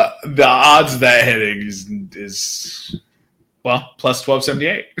odds of that hitting is plus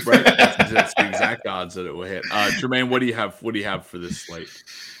 1278. Right. That's the exact odds that it will hit. Jermaine, what do you have? What do you have for this slate?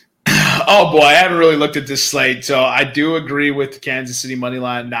 Oh boy, I haven't really looked at this slate, so I do agree with the Kansas City money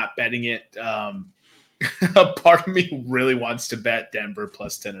line. Not betting it. A part of me really wants to bet Denver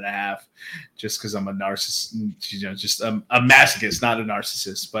plus 10.5, just because I'm a narcissist. Just a masochist, not a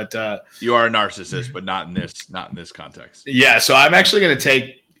narcissist. But you are a narcissist, but not in this context. Yeah, so I'm actually going to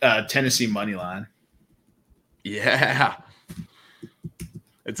take Tennessee money line. Yeah,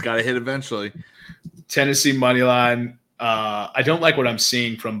 it's got to hit eventually. Tennessee money line. I don't like what I'm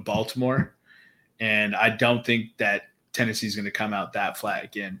seeing from Baltimore, and I don't think that Tennessee's going to come out that flat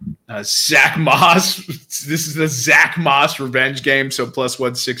again. Zach Moss. This is the Zach Moss revenge game, so plus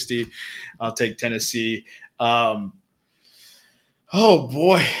 160. I'll take Tennessee. Oh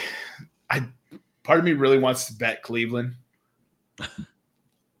boy, part of me really wants to bet Cleveland,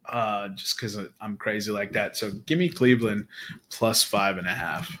 just because I'm crazy like that. So give me Cleveland plus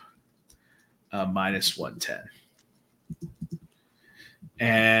 5.5, minus 110.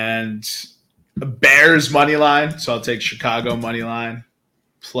 And Bears money line. So I'll take Chicago money line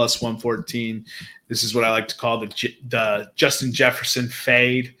plus 114. This is what I like to call the Justin Jefferson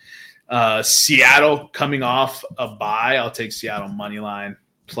fade. Seattle coming off a bye. I'll take Seattle money line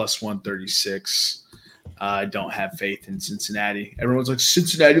plus 136. I don't have faith in Cincinnati. Everyone's like,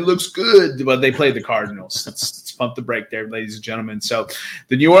 Cincinnati looks good, but they played the Cardinals. Let's pump the brake there, ladies and gentlemen. So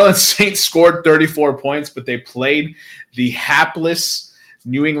the New Orleans Saints scored 34 points, but they played the hapless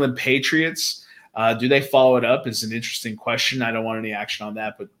New England Patriots. Do they follow it up is an interesting question. I don't want any action on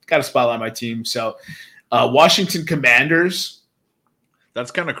that, but got to spotlight my team. So Washington Commanders. That's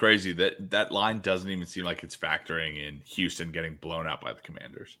kind of crazy. That line doesn't even seem like it's factoring in Houston getting blown out by the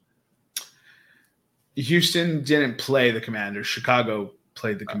Commanders. Houston didn't play the Commanders. Chicago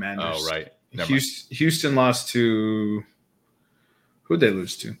played the Commanders. Oh, right. Houston lost to – who'd they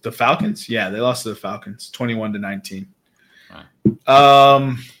lose to? The Falcons? Yeah, they lost to the Falcons, 21-19.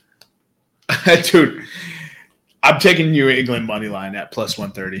 Wow. Dude, I'm taking New England money line at plus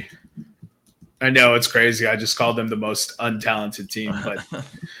 130. I know it's crazy. I just called them the most untalented team, but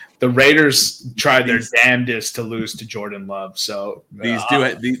the Raiders tried their damnedest to lose to Jordan Love. So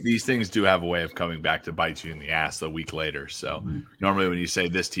these things do have a way of coming back to bite you in the ass a week later. So normally when you say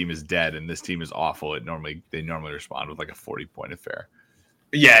this team is dead and this team is awful, they normally respond with like a 40-point affair.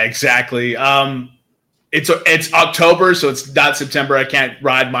 Yeah, exactly. It's October, so it's not September. I can't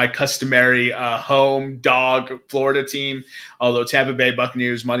ride my customary home dog Florida team, although Tampa Bay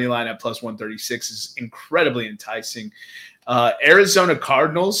Buccaneers money line at plus 136 is incredibly enticing. Arizona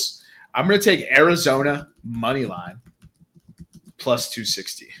Cardinals, I'm going to take Arizona money line plus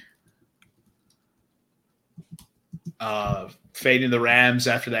 260. Fading the Rams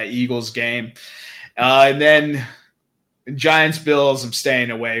after that Eagles game. And then Giants, Bills, I'm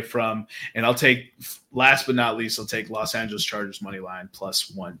staying away from. And I'll take, last but not least, I'll take Los Angeles Chargers money line plus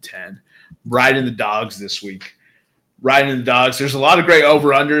 110. Riding the dogs this week. Riding the dogs. There's a lot of great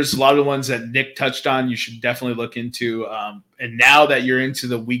over-unders, a lot of the ones that Nick touched on you should definitely look into. And now that you're into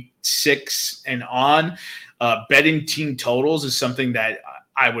the week 6 and on, betting team totals is something that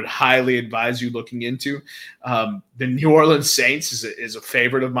I would highly advise you looking into. The New Orleans Saints is a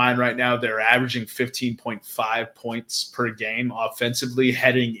favorite of mine right now. They're averaging 15.5 points per game offensively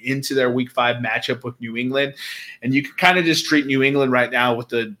heading into their week 5 matchup with New England. And you can kind of just treat New England right now with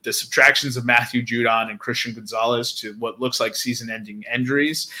the subtractions of Matthew Judon and Christian Gonzalez to what looks like season-ending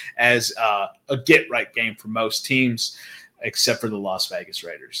injuries as a get-right game for most teams, except for the Las Vegas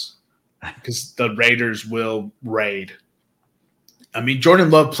Raiders, because the Raiders will raid. I mean,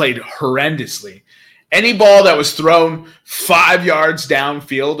 Jordan Love played horrendously. Any ball that was thrown 5 yards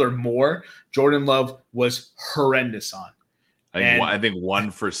downfield or more, Jordan Love was horrendous on. I think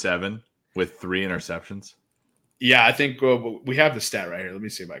 1 for 7 with 3 interceptions. Yeah, I think we have the stat right here. Let me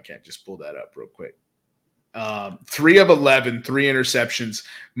see if I can't just pull that up real quick. 3 of 11, 3 interceptions,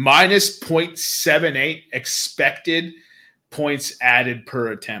 minus 0.78 expected points added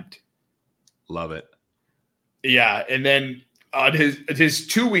per attempt. Love it. Yeah, and then on his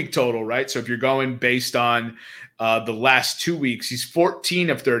 2-week total, right? So if you're going based on the last 2 weeks, he's 14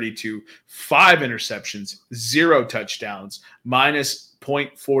 of 32, 5 interceptions, 0 touchdowns, minus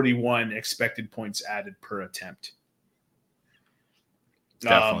 0.41 expected points added per attempt.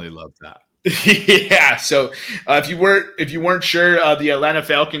 Definitely love that. Yeah. So if you weren't sure, the Atlanta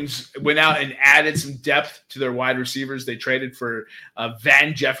Falcons went out and added some depth to their wide receivers. They traded for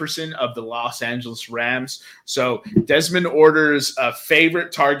Van Jefferson of the Los Angeles Rams. So Desmond orders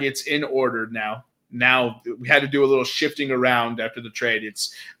favorite targets in order now. Now we had to do a little shifting around after the trade.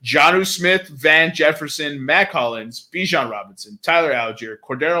 It's Jonnu Smith, Van Jefferson, Matt Collins, Bijan Robinson, Tyler Algier,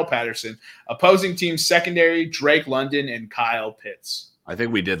 Cordero Patterson, opposing team secondary, Drake London, and Kyle Pitts. I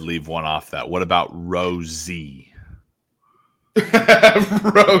think we did leave one off that. What about Rosie?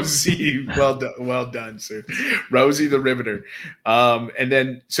 Rosie, well done, sir. Rosie the Riveter. And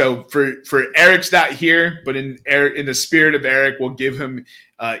then so for Eric's not here, but in the spirit of Eric, we'll give him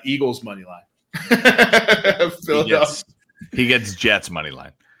Eagles money line. He gets Jets money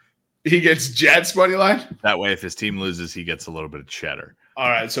line. He gets Jets money line. That way, if his team loses, he gets a little bit of cheddar. All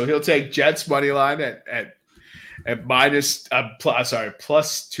right, so he'll take Jets money line at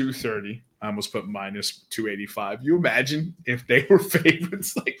plus 230. I almost put minus 285. You imagine if they were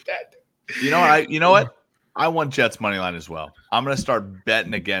favorites like that? You know what? I want Jets money line as well. I'm going to start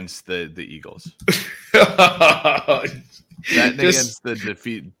betting against the Eagles. Betting against the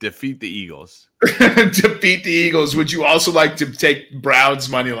defeat the Eagles. Defeat the Eagles. Would you also like to take Browns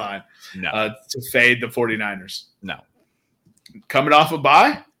money line? No. To fade the 49ers? No. Coming off a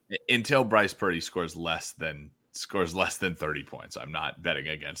bye? Until Bryce Purdy scores less than 30 points, I'm not betting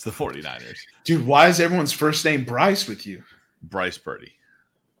against the 49ers. Dude, why is everyone's first name Bryce with you? Bryce Purdy.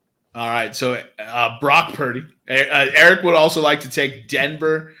 All right, so Brock Purdy. Eric would also like to take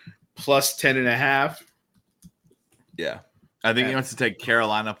Denver plus 10.5. Yeah. I think he wants to take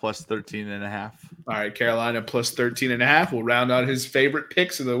Carolina plus 13.5. All right, Carolina plus 13.5. We'll round out his favorite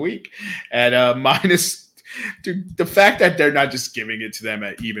picks of the week at minus. Dude, the fact that they're not just giving it to them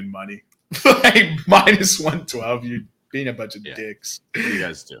at even money, like minus 112, you're being a bunch of dicks. What are you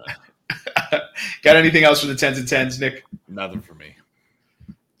guys doing? Got anything else for the 10s and 10s, Nick? Nothing for me.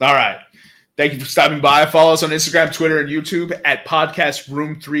 All right. Thank you for stopping by. Follow us on Instagram, Twitter, and YouTube at Podcast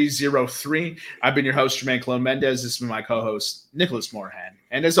Room 303. I've been your host, Jermaine Colon Mendez. This has been my co-host, Nicholas Moorhan.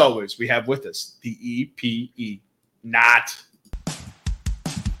 And as always, we have with us the EPE, not